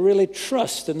that if you really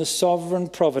trust in the sovereign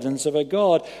providence of a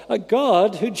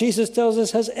God who Jesus tells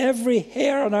us has every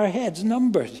hair on our heads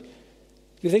numbered. Do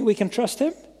you think we can trust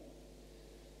him?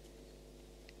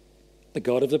 The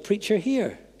God of the preacher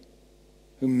here,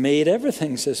 who made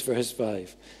everything, says verse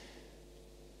 5.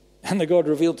 And the God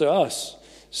revealed to us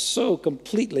so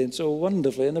completely and so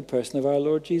wonderfully in the person of our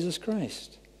Lord Jesus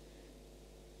Christ.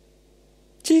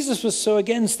 Jesus was so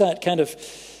against that kind of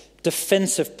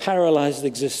defensive, paralyzed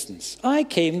existence. I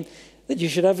came that you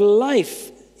should have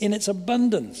life in its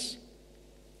abundance.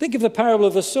 Think of the parable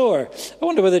of the sower. I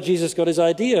wonder whether Jesus got his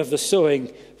idea of the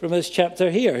sowing from this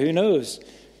chapter here. Who knows?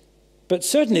 But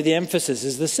certainly the emphasis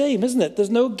is the same, isn't it?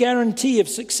 There's no guarantee of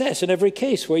success in every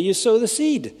case where you sow the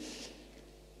seed.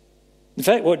 In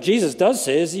fact, what Jesus does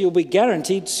say is you'll be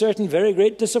guaranteed certain very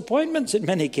great disappointments in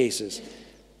many cases.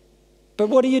 But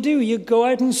what do? You go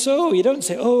out and sow. You don't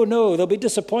say, oh no, there'll be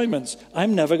disappointments.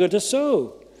 I'm never going to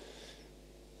sow.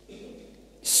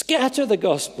 Scatter the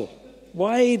gospel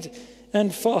wide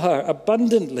and far,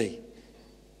 abundantly.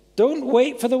 Don't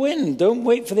wait for the wind. Don't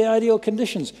wait for the ideal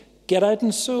conditions. Get out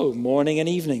and sow morning and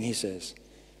evening, he says.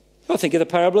 Oh, think of the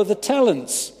parable of the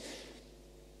talents,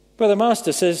 where the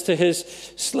master says to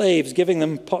his slaves, giving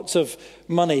them pots of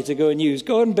money to go and use,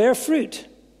 go and bear fruit.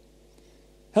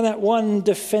 And that one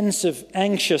defensive,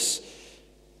 anxious,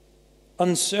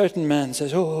 uncertain man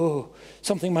says, oh,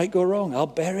 something might go wrong. I'll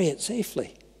bury it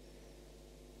safely.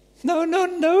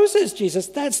 No, says Jesus.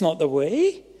 That's not the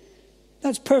way.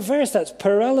 That's perverse. That's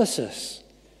paralysis.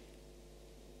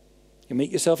 You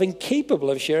make yourself incapable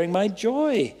of sharing my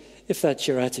joy if that's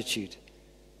your attitude.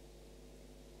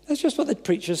 That's just what the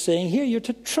preacher's saying here. You're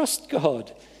to trust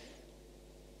God.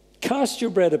 Cast your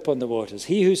bread upon the waters.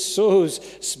 He who sows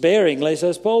sparingly,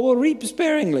 says Paul, will reap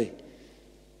sparingly.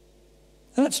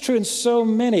 And that's true in so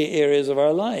many areas of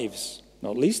our lives,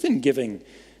 not least in giving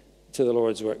to the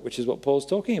Lord's work, which is what Paul's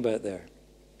talking about there.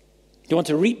 You want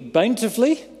to reap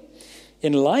bountifully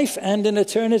in life and in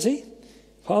eternity?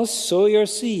 Well, sow your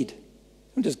seed.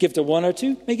 Don't just give to one or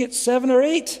two. Make it 7 or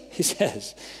 8, he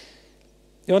says.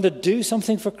 You want to do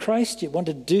something for Christ? You want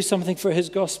to do something for his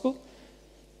gospel?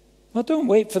 Well, don't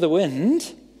wait for the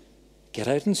wind. Get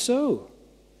out and sow.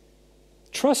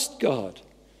 Trust God.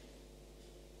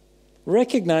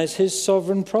 Recognize his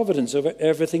sovereign providence over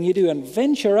everything you do and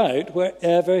venture out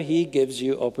wherever he gives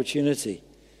you opportunity.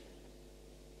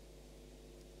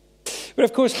 But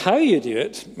of course, how you do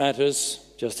it matters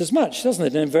just as much, doesn't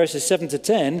it? And in verses 7 to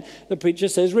 10, the preacher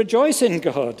says, rejoice in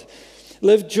God.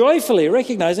 Live joyfully,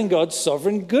 recognizing God's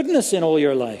sovereign goodness in all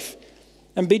your life.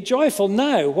 And be joyful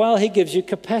now while he gives you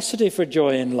capacity for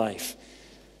joy in life.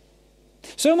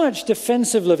 So much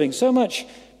defensive living, so much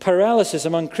paralysis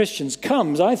among Christians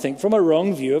comes, I think, from a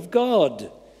wrong view of God.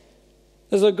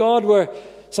 As though God were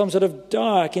some sort of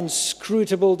dark,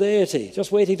 inscrutable deity,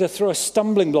 just waiting to throw a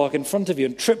stumbling block in front of you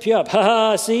and trip you up. Ha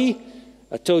ha, see?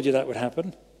 I told you that would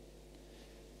happen.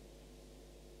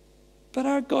 But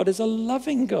our God is a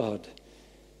loving God.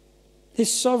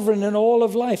 He's sovereign in all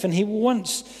of life, and he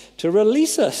wants to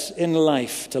release us in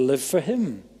life to live for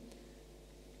him.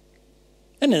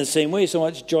 And in the same way, so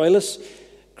much joyless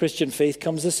Christian faith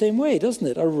comes the same way, doesn't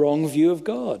it? A wrong view of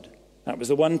God. That was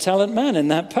the one-talent man in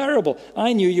that parable.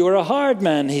 I knew you were a hard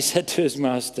man, he said to his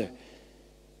master.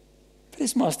 But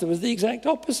his master was the exact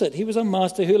opposite. He was a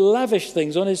master who lavished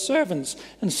things on his servants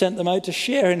and sent them out to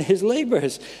share in his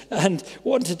labors and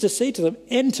wanted to say to them,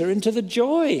 enter into the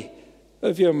joy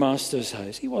of your master's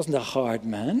house. He wasn't a hard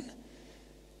man.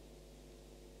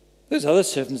 Those other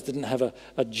servants didn't have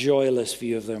a joyless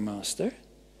view of their master.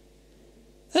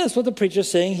 That's what the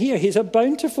preacher's saying here. He's a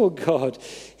bountiful God.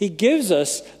 He gives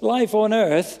us life on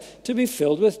earth to be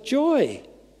filled with joy.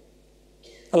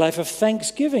 A life of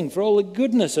thanksgiving for all the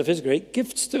goodness of his great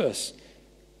gifts to us.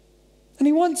 And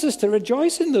he wants us to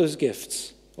rejoice in those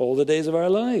gifts all the days of our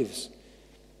lives.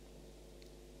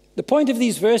 The point of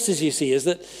these verses, you see, is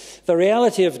that the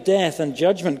reality of death and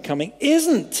judgment coming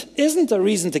isn't a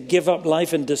reason to give up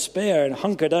life in despair and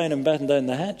hunker down and batten down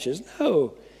the hatches.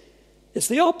 No. It's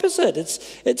the opposite.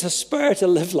 It's a spur to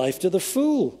live life to the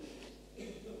full.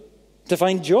 To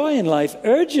find joy in life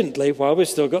urgently while we've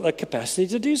still got the capacity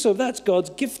to do so. That's God's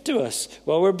gift to us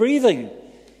while we're breathing.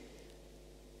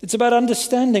 It's about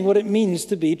understanding what it means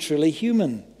to be truly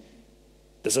human.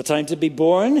 There's a time to be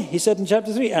born, he said in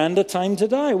chapter 3, and a time to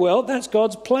die. Well, that's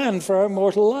God's plan for our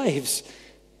mortal lives.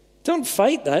 Don't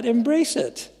fight that, embrace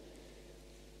it.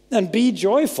 And be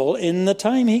joyful in the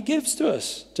time he gives to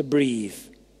us to breathe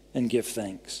and give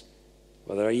thanks,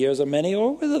 whether our years are many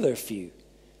or whether they're few.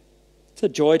 It's a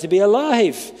joy to be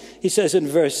alive, he says in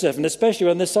verse 7, especially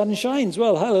when the sun shines.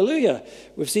 Well, hallelujah.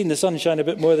 We've seen the sun shine a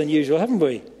bit more than usual, haven't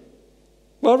we?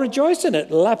 Well, rejoice in it.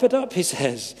 Lap it up, he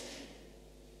says.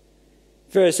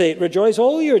 Verse 8, rejoice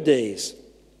all your days,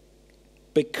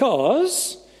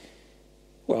 because,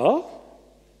 well,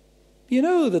 you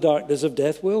know the darkness of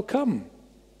death will come.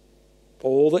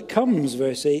 All that comes,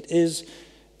 verse 8, is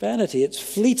vanity. It's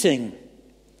fleeting.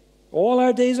 All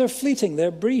our days are fleeting.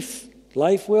 They're brief.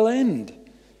 Life will end.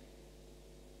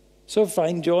 So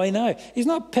find joy now. He's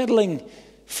not peddling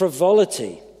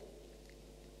frivolity.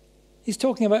 He's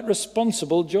talking about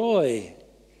responsible joy.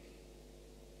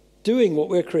 Doing what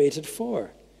we're created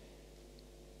for.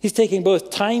 He's taking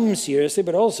both time seriously,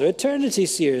 but also eternity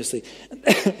seriously.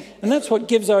 And that's what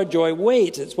gives our joy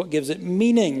weight. It's what gives it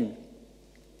meaning.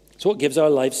 It's what gives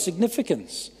our life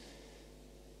significance.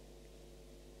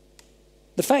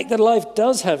 The fact that life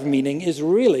does have meaning is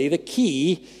really the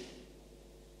key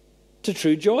to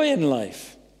true joy in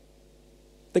life.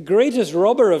 The greatest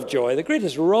robber of joy, the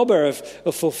greatest robber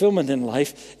of fulfillment in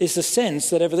life is the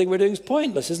sense that everything we're doing is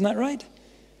pointless. Isn't that right?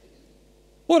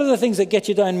 What are the things that get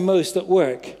you down most at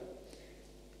work?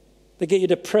 That get you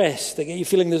depressed, that get you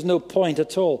feeling there's no point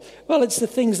at all? Well, it's the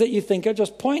things that you think are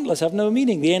just pointless, have no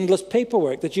meaning. The endless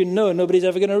paperwork that you know nobody's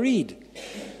ever going to read.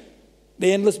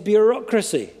 The endless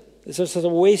bureaucracy. It's just a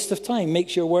waste of time,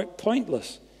 makes your work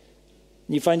pointless.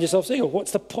 And you find yourself saying, oh,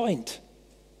 what's the point?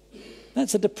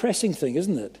 That's a depressing thing,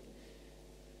 isn't it?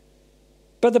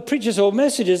 But the preacher's whole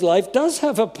message is life does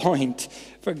have a point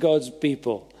for God's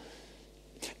people.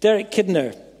 Derek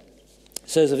Kidner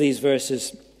says of these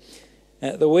verses,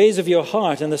 the ways of your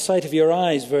heart and the sight of your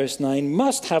eyes, verse 9,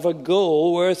 must have a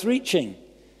goal worth reaching,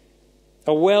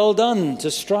 a well done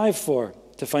to strive for,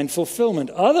 to find fulfillment.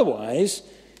 Otherwise,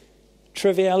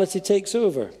 triviality takes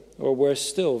over, or worse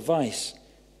still, vice.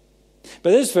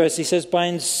 But this verse, he says, by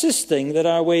insisting that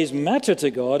our ways matter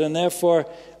to God and therefore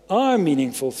are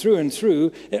meaningful through and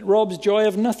through, it robs joy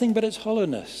of nothing but its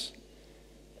hollowness.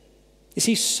 You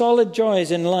see, solid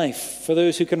joys in life for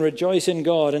those who can rejoice in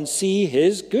God and see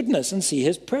his goodness and see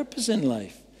his purpose in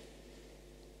life.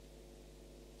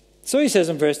 So he says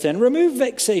in verse 10, remove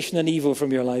vexation and evil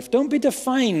from your life. Don't be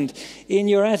defined in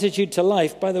your attitude to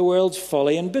life by the world's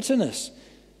folly and bitterness.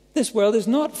 This world is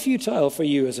not futile for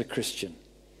you as a Christian.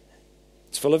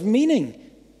 It's full of meaning.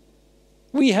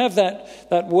 We have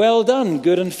that well done,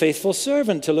 good and faithful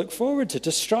servant to look forward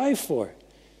to strive for.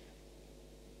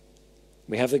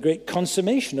 We have the great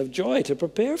consummation of joy to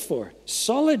prepare for.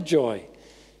 Solid joy.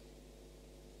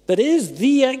 That is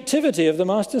the activity of the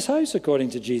Master's house, according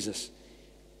to Jesus.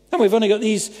 And we've only got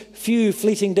these few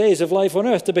fleeting days of life on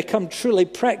earth to become truly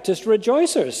practiced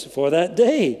rejoicers for that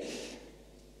day.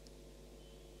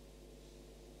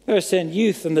 They're saying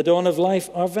youth and the dawn of life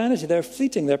are vanity. They're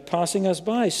fleeting. They're passing us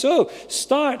by. So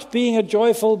start being a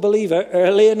joyful believer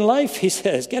early in life, he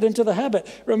says. Get into the habit.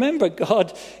 Remember,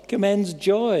 God commends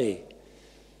joy.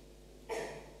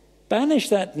 Banish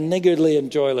that niggardly and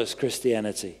joyless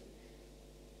Christianity.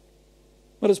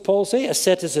 What does Paul say?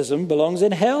 Asceticism belongs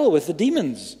in hell with the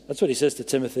demons. That's what he says to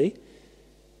Timothy.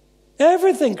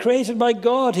 Everything created by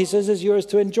God, he says, is yours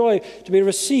to enjoy, to be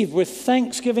received with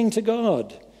thanksgiving to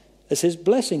God as his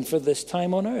blessing for this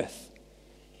time on earth.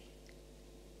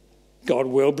 God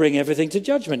will bring everything to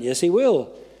judgment. Yes, he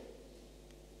will.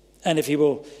 And if he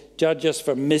will judge us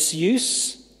for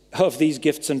misuse of these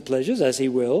gifts and pleasures, as he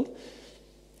will,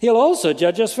 he'll also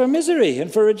judge us for misery and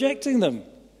for rejecting them.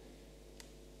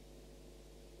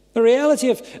 The reality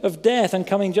of death and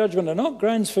coming judgment are not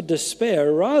grounds for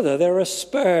despair. Rather, they're a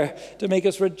spur to make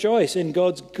us rejoice in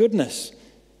God's goodness.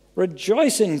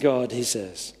 Rejoice in God, he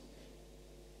says.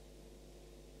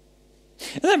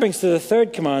 And that brings to the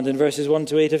third command in verses 1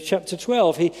 to 8 of chapter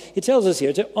 12. He tells us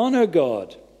here to honor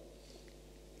God,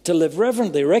 to live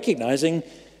reverently, recognizing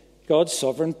God's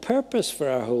sovereign purpose for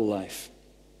our whole life,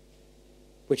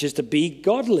 which is to be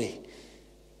godly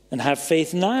and have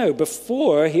faith now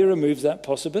before he removes that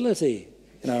possibility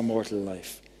in our mortal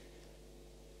life.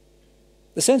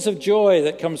 The sense of joy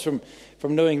that comes from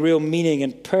knowing real meaning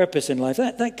and purpose in life,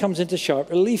 that comes into sharp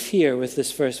relief here with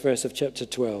this first verse of chapter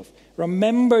 12.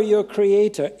 Remember your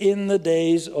Creator in the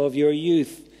days of your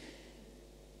youth.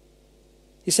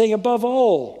 He's saying, above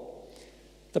all,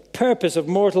 the purpose of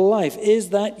mortal life is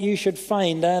that you should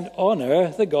find and honor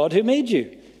the God who made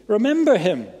you. Remember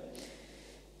him.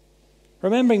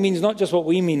 Remembering means not just what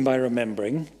we mean by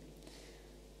remembering.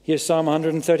 Here's Psalm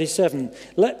 137.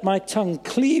 Let my tongue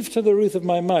cleave to the roof of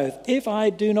my mouth if I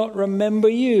do not remember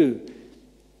you,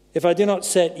 if I do not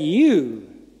set you,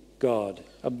 God,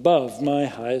 above my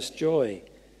highest joy.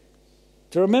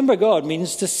 To remember God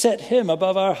means to set him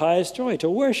above our highest joy, to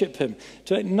worship him,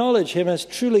 to acknowledge him as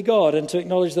truly God, and to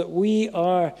acknowledge that we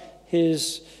are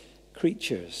his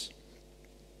creatures.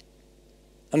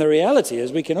 And the reality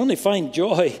is we can only find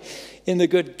joy in the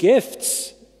good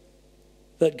gifts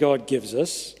that God gives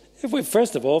us if we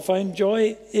first of all find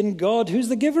joy in God, who's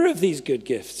the giver of these good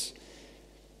gifts.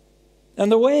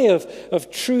 And the way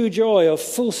of true joy, of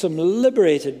fulsome,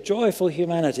 liberated, joyful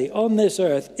humanity on this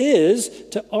earth is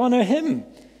to honor him,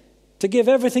 to give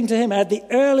everything to him at the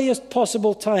earliest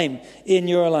possible time in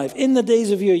your life, in the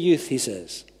days of your youth, he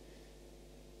says.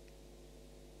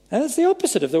 And it's the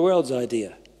opposite of the world's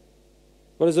idea.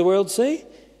 What does the world say?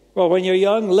 Well, when you're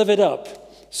young, live it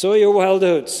up. Sow your wild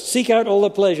oats. Seek out all the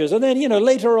pleasures. And then,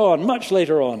 later on, much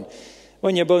later on,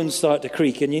 when your bones start to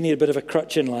creak and you need a bit of a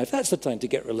crutch in life, that's the time to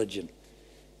get religion,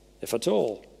 if at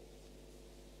all.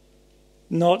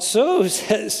 Not so,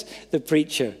 says the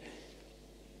preacher.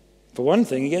 For one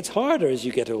thing, it gets harder as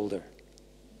you get older,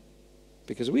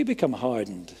 because we become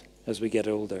hardened as we get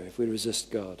older if we resist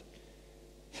God.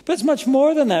 But it's much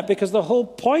more than that, because the whole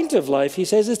point of life, he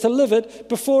says, is to live it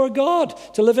before God,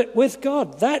 to live it with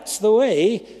God. That's the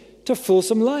way to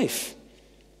fulsome life.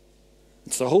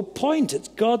 It's the whole point. It's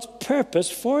God's purpose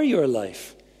for your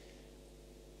life.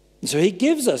 And so he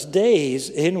gives us days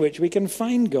in which we can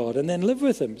find God and then live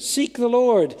with him. Seek the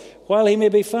Lord while he may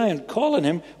be found. Call on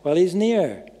him while he's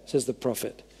near, says the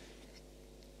prophet.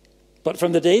 But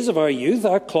from the days of our youth,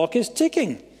 our clock is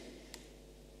ticking.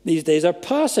 These days are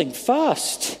passing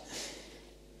fast.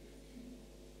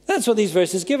 That's what these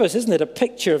verses give us, isn't it? A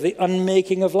picture of the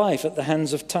unmaking of life at the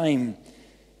hands of time.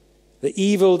 The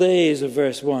evil days of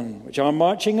verse 1, which are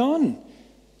marching on.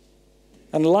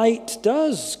 And light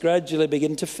does gradually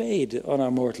begin to fade on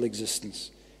our mortal existence.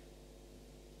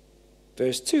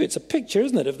 Verse 2, it's a picture,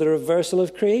 isn't it, of the reversal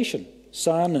of creation.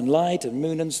 Sun and light and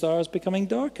moon and stars becoming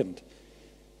darkened.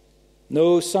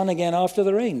 No sun again after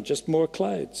the rain, just more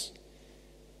clouds.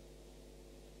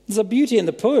 There's a beauty in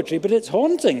the poetry, but it's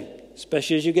haunting,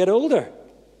 especially as you get older.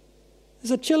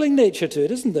 There's a chilling nature to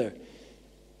it, isn't there?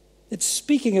 It's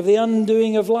speaking of the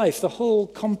undoing of life, the whole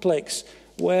complex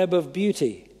web of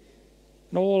beauty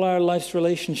in all our life's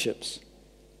relationships.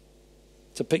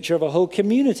 It's a picture of a whole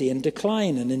community in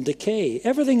decline and in decay.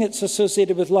 Everything that's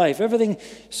associated with life, everything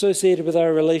associated with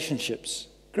our relationships,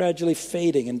 gradually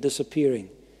fading and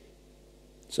disappearing.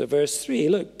 So verse 3,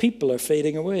 look, people are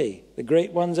fading away, the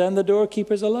great ones and the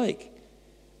doorkeepers alike.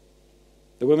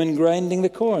 The women grinding the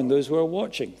corn, those who are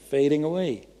watching, fading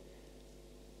away.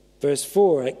 Verse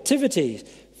 4, activity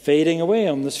fading away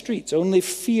on the streets, only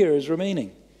fear is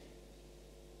remaining.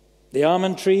 The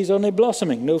almond trees only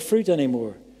blossoming, no fruit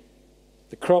anymore.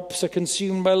 The crops are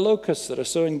consumed by locusts that are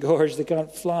so engorged they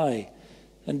can't fly,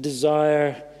 and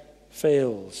desire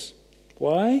fails.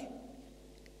 Why?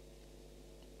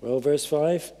 Well, verse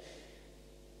 5,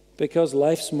 because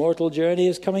life's mortal journey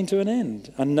is coming to an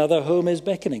end. Another home is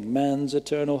beckoning, man's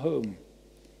eternal home.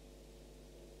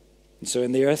 And so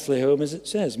in the earthly home, as it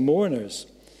says, mourners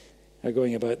are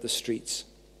going about the streets.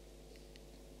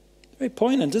 Very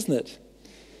poignant, isn't it?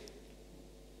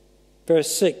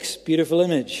 Verse 6, beautiful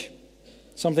image.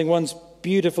 Something once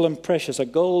beautiful and precious, a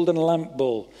golden lamp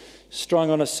bowl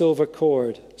strung on a silver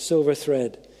cord, silver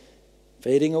thread,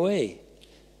 fading away.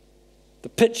 The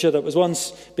pitcher that was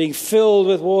once being filled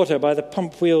with water by the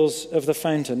pump wheels of the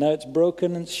fountain, now it's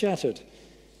broken and shattered.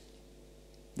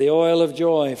 The oil of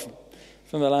joy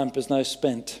from the lamp is now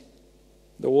spent.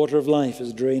 The water of life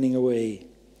is draining away.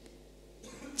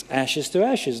 It's ashes to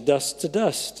ashes, dust to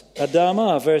dust.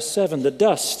 Adamah, verse 7, the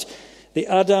dust, the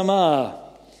Adamah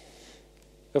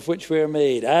of which we are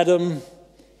made. Adam,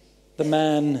 the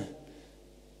man,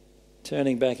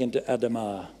 turning back into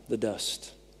Adamah, the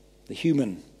dust. The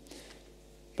human,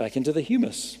 back into the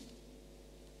humus.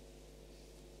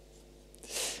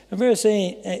 And verse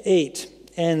 8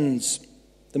 ends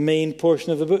the main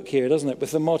portion of the book here, doesn't it,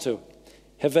 with the motto,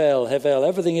 Hevel, Hevel.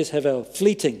 Everything is Hevel,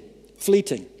 fleeting,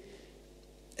 fleeting.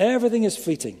 Everything is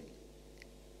fleeting.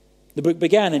 The book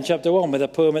began in chapter 1 with a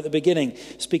poem at the beginning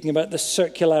speaking about the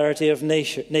circularity of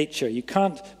nature. You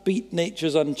can't beat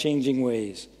nature's unchanging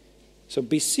ways. So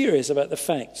be serious about the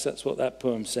facts. That's what that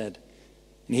poem said.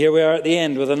 And here we are at the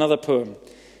end with another poem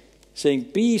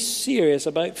saying, be serious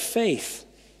about faith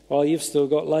while you've still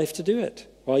got life to do it,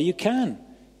 while you can.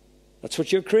 That's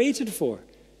what you're created for,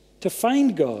 to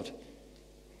find God,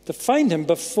 to find him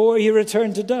before you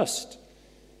return to dust.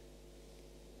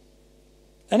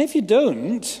 And if you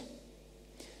don't,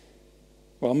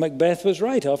 well, Macbeth was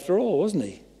right after all, wasn't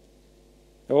he?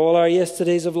 All our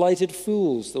yesterdays have lighted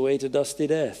fools the way to dusty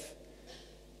death.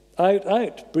 Out,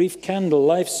 out, brief candle,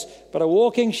 life's but a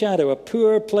walking shadow, a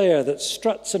poor player that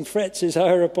struts and frets his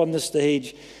hour upon the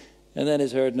stage and then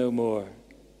is heard no more.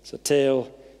 It's a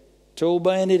tale told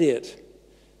by an idiot,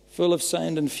 full of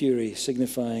sound and fury,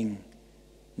 signifying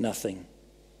nothing.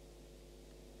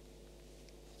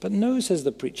 But no, says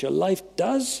the preacher, life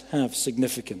does have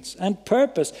significance and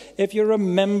purpose if you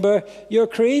remember your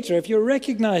Creator, if you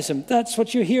recognize him. That's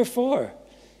what you're here for,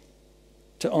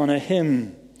 to honor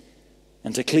him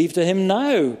and to cleave to him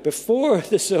now, before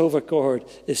the silver cord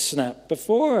is snapped,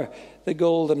 before the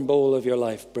golden bowl of your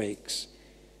life breaks.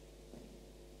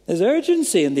 There's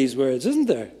urgency in these words, isn't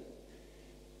there?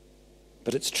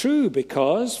 But it's true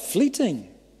because fleeting,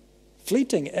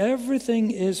 everything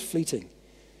is fleeting.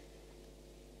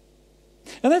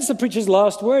 And that's the preacher's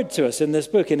last word to us in this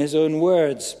book, in his own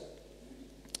words.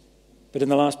 But in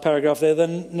the last paragraph there, the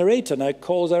narrator now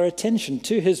calls our attention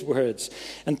to his words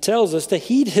and tells us to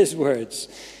heed his words.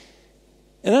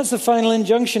 And that's the final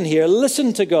injunction here.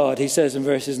 Listen to God, he says in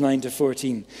verses 9 to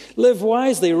 14. Live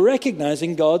wisely,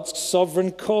 recognizing God's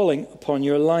sovereign calling upon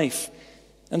your life.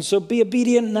 And so be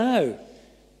obedient now.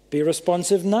 Be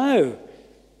responsive now.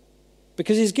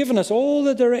 Because he's given us all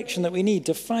the direction that we need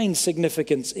to find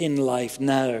significance in life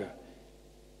now.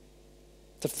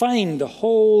 To find the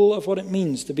whole of what it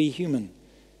means to be human.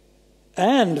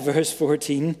 And, verse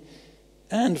 14,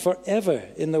 and forever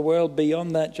in the world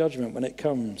beyond that judgment when it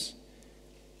comes.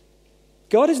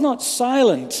 God is not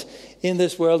silent in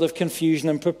this world of confusion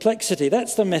and perplexity.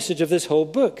 That's the message of this whole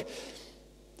book.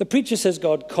 The preacher says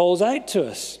God calls out to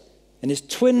us in his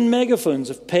twin megaphones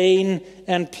of pain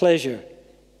and pleasure,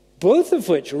 both of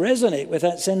which resonate with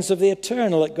that sense of the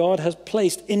eternal that God has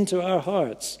placed into our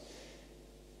hearts.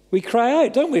 We cry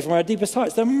out, don't we, from our deepest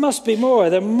hearts, there must be more,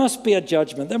 there must be a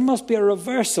judgment, there must be a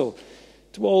reversal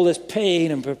to all this pain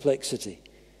and perplexity.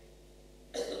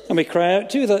 And we cry out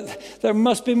too that there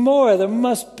must be more, there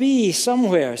must be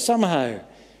somewhere, somehow,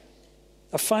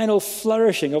 a final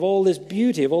flourishing of all this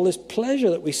beauty, of all this pleasure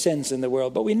that we sense in the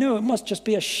world. But we know it must just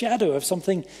be a shadow of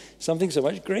something so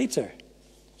much greater.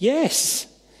 Yes,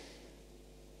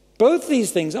 both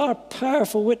these things are a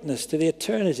powerful witness to the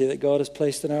eternity that God has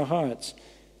placed in our hearts.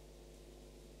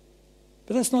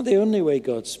 But that's not the only way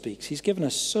God speaks. He's given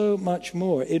us so much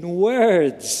more in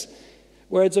words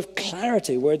of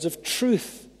clarity, words of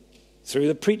truth, through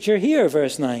the preacher here,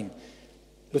 verse 9,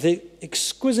 with the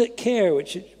exquisite care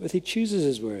with which he chooses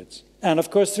his words. And,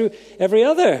 of course, through every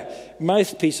other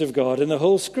mouthpiece of God in the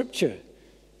whole Scripture.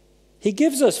 He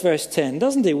gives us, verse 10,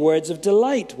 doesn't he, words of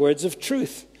delight, words of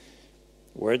truth,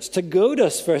 words to goad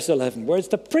us, verse 11, words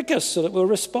to prick us so that we'll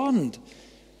respond.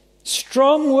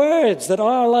 Strong words that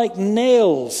are like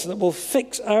nails that will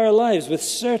fix our lives with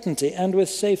certainty and with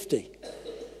safety.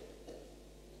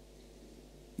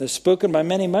 They're spoken by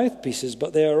many mouthpieces,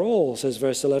 but they are all, says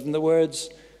verse 11, the words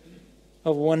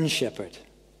of one shepherd,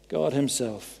 God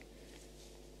himself.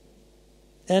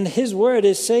 And his word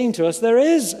is saying to us there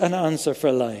is an answer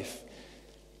for life.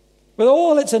 With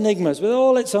all its enigmas, with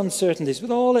all its uncertainties,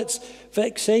 with all its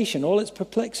vexation, all its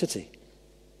perplexity.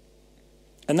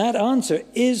 And that answer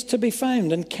is to be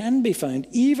found and can be found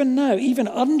even now, even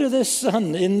under this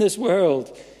sun in this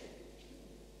world.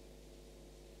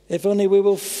 If only we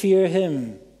will fear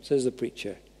him, says the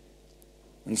preacher,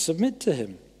 and submit to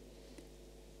him.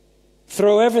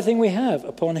 Throw everything we have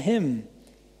upon him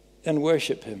and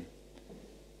worship him.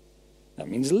 That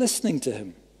means listening to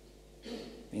him.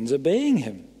 It means obeying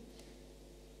him.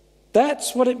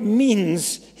 That's what it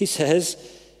means, he says,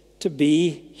 to be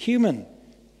human.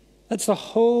 That's the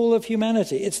whole of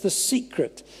humanity. It's the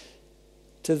secret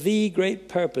to the great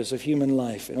purpose of human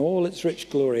life in all its rich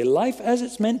glory. Life as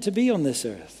it's meant to be on this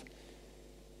earth.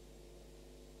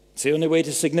 It's the only way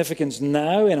to significance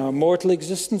now in our mortal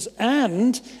existence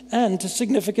and to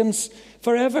significance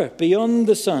forever, beyond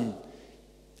the sun,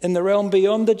 in the realm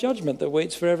beyond the judgment that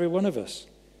waits for every one of us.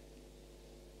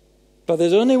 But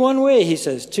there's only one way, he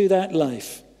says, to that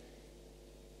life.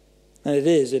 And it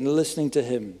is in listening to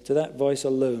him, to that voice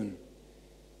alone.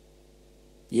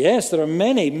 Yes, there are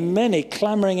many, many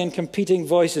clamoring and competing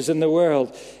voices in the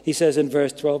world, he says in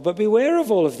verse 12. But beware of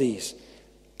all of these.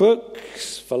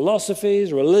 Books,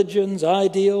 philosophies, religions,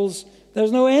 ideals.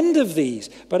 There's no end of these.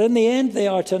 But in the end, they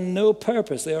are to no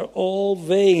purpose. They are all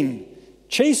vain.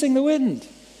 Chasing the wind.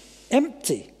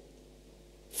 Empty.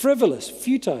 Frivolous.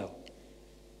 Futile.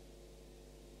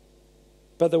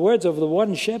 But the words of the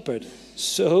one shepherd,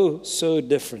 so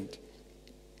different.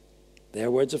 They are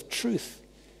words of truth.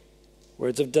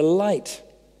 Words of delight.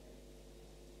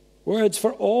 Words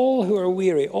for all who are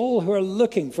weary, all who are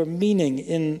looking for meaning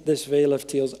in this vale of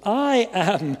tears. I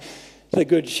am the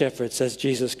good shepherd, says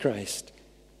Jesus Christ.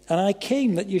 And I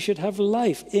came that you should have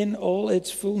life in all its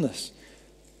fullness.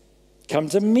 Come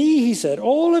to me, he said,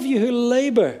 all of you who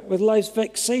labor with life's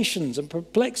vexations and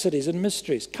perplexities and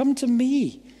mysteries. Come to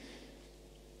me,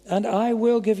 and I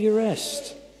will give you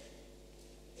rest.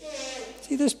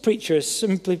 See, this preacher is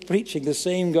simply preaching the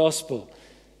same gospel.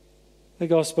 The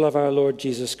gospel of our Lord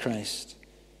Jesus Christ.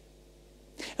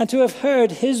 And to have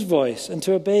heard his voice and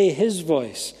to obey his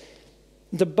voice,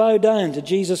 and to bow down to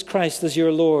Jesus Christ as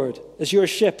your Lord, as your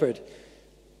shepherd.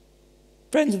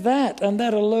 Friends, that and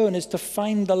that alone is to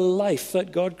find the life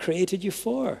that God created you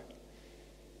for.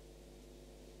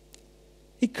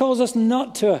 He calls us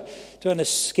not to an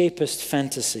escapist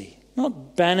fantasy,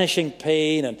 not banishing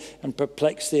pain and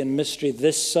perplexity and mystery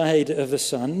this side of the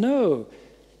sun. No.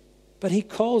 But he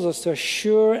calls us to a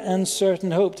sure and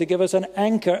certain hope, to give us an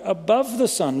anchor above the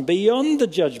sun, beyond the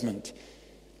judgment,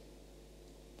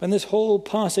 when this whole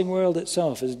passing world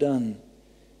itself is done.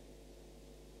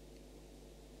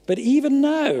 But even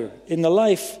now, in the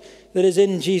life that is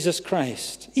in Jesus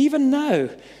Christ, even now,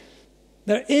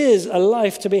 there is a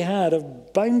life to be had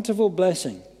of bountiful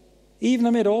blessing, even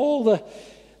amid all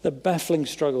the baffling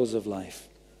struggles of life.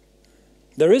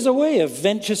 There is a way of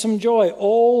venturesome joy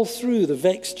all through the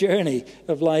vexed journey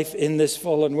of life in this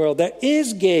fallen world. There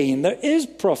is gain, there is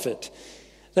profit,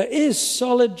 there is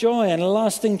solid joy and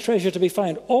lasting treasure to be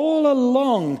found all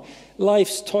along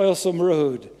life's toilsome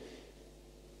road,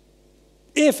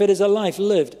 if it is a life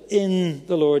lived in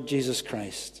the Lord Jesus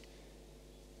Christ.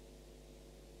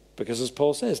 Because as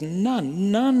Paul says,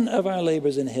 none of our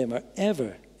labors in him are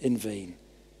ever in vain,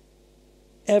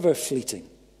 ever fleeting,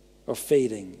 or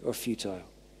fading, or futile.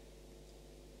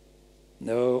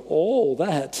 No, all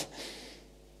that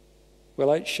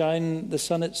will outshine the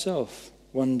sun itself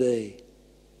one day.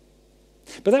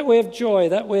 But that way of joy,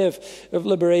 that way of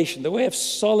liberation, the way of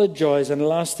solid joys and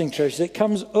lasting treasures, it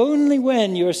comes only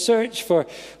when your search for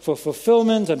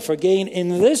fulfillment and for gain in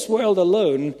this world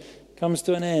alone comes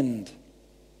to an end.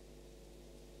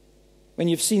 When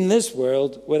you've seen this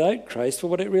world without Christ for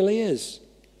what it really is,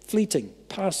 fleeting,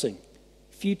 passing,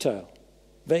 futile,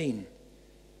 vain.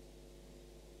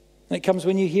 And it comes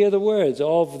when you hear the words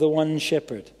of the one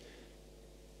shepherd.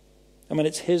 And when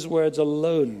it's his words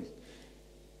alone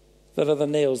that are the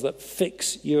nails that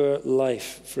fix your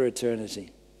life for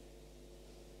eternity.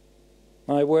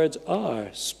 My words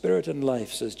are spirit and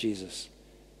life, says Jesus.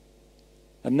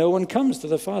 And no one comes to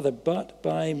the Father but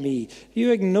by me. If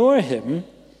you ignore him,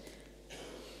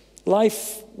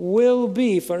 life will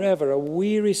be forever a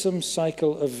wearisome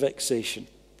cycle of vexation.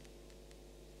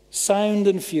 Sound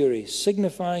and fury,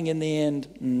 signifying in the end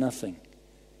nothing.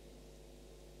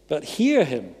 But hear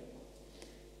him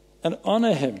and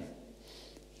honor him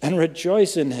and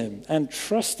rejoice in him and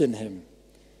trust in him.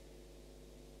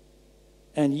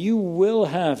 And you will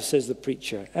have, says the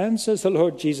preacher, and says the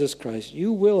Lord Jesus Christ,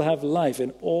 you will have life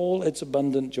in all its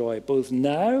abundant joy, both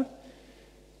now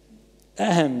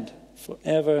and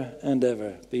forever and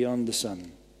ever beyond the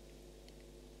sun.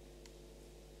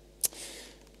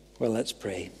 Well, let's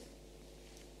pray.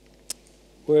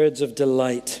 Words of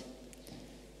delight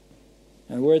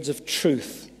and words of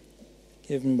truth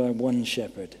given by one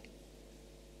shepherd.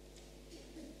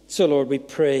 So, Lord, we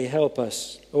pray, help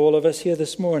us, all of us here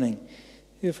this morning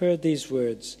who've heard these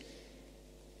words.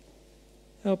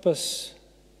 Help us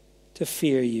to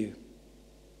fear you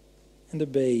and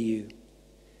obey you,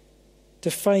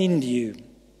 to find you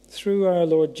through our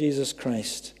Lord Jesus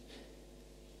Christ,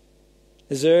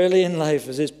 as early in life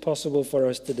as is possible for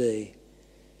us today.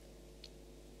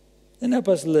 And help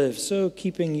us live so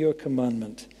keeping your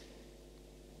commandment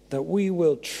that we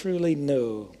will truly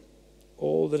know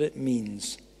all that it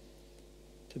means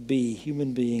to be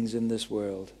human beings in this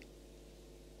world.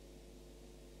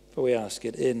 For we ask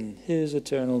it in his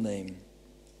eternal name.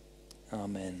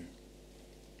 Amen.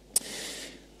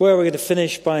 Well, we're going to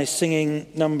finish by singing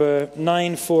number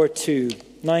 942.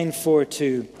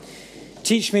 942.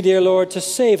 Teach me, dear Lord, to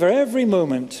savor every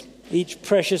moment, each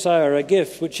precious hour, a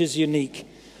gift which is unique.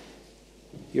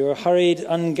 Your hurried,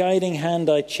 unguiding hand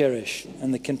I cherish,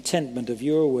 and the contentment of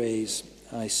your ways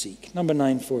I seek. Number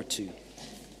 942.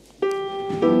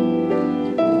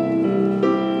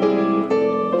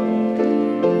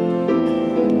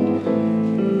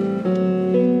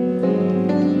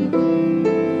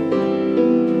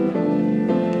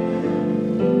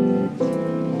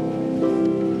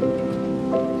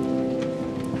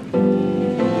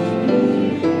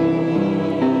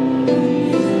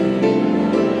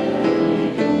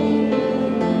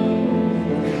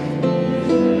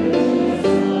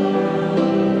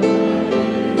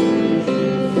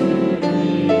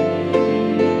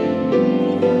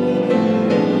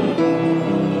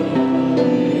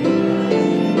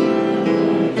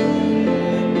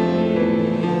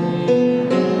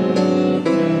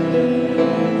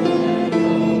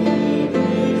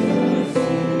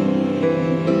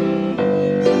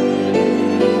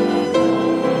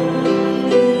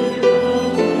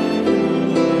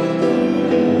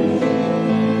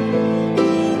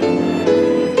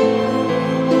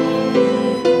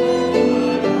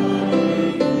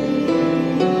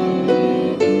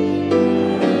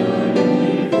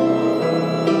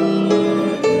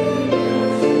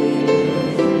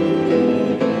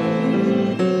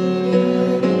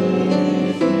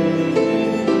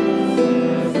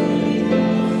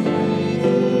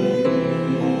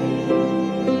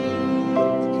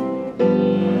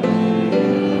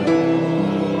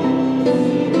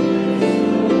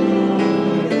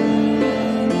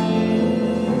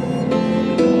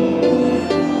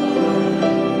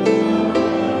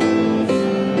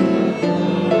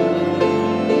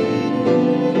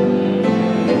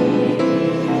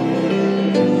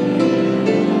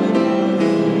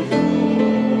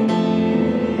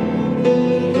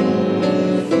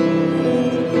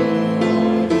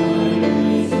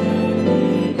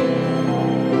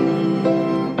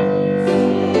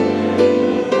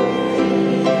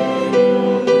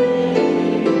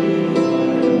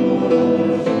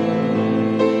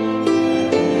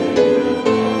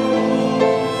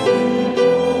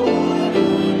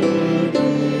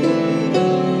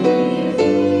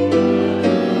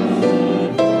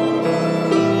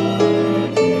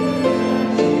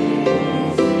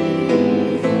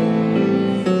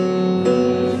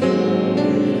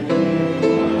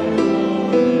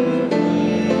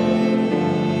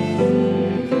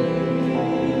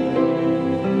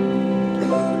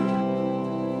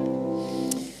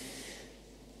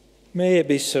 May it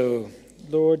be so,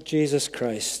 Lord Jesus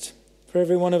Christ, for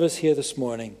every one of us here this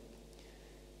morning.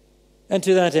 And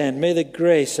to that end, may the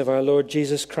grace of our Lord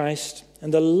Jesus Christ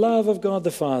and the love of God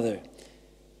the Father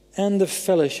and the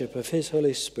fellowship of his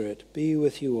Holy Spirit be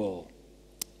with you all.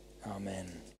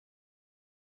 Amen.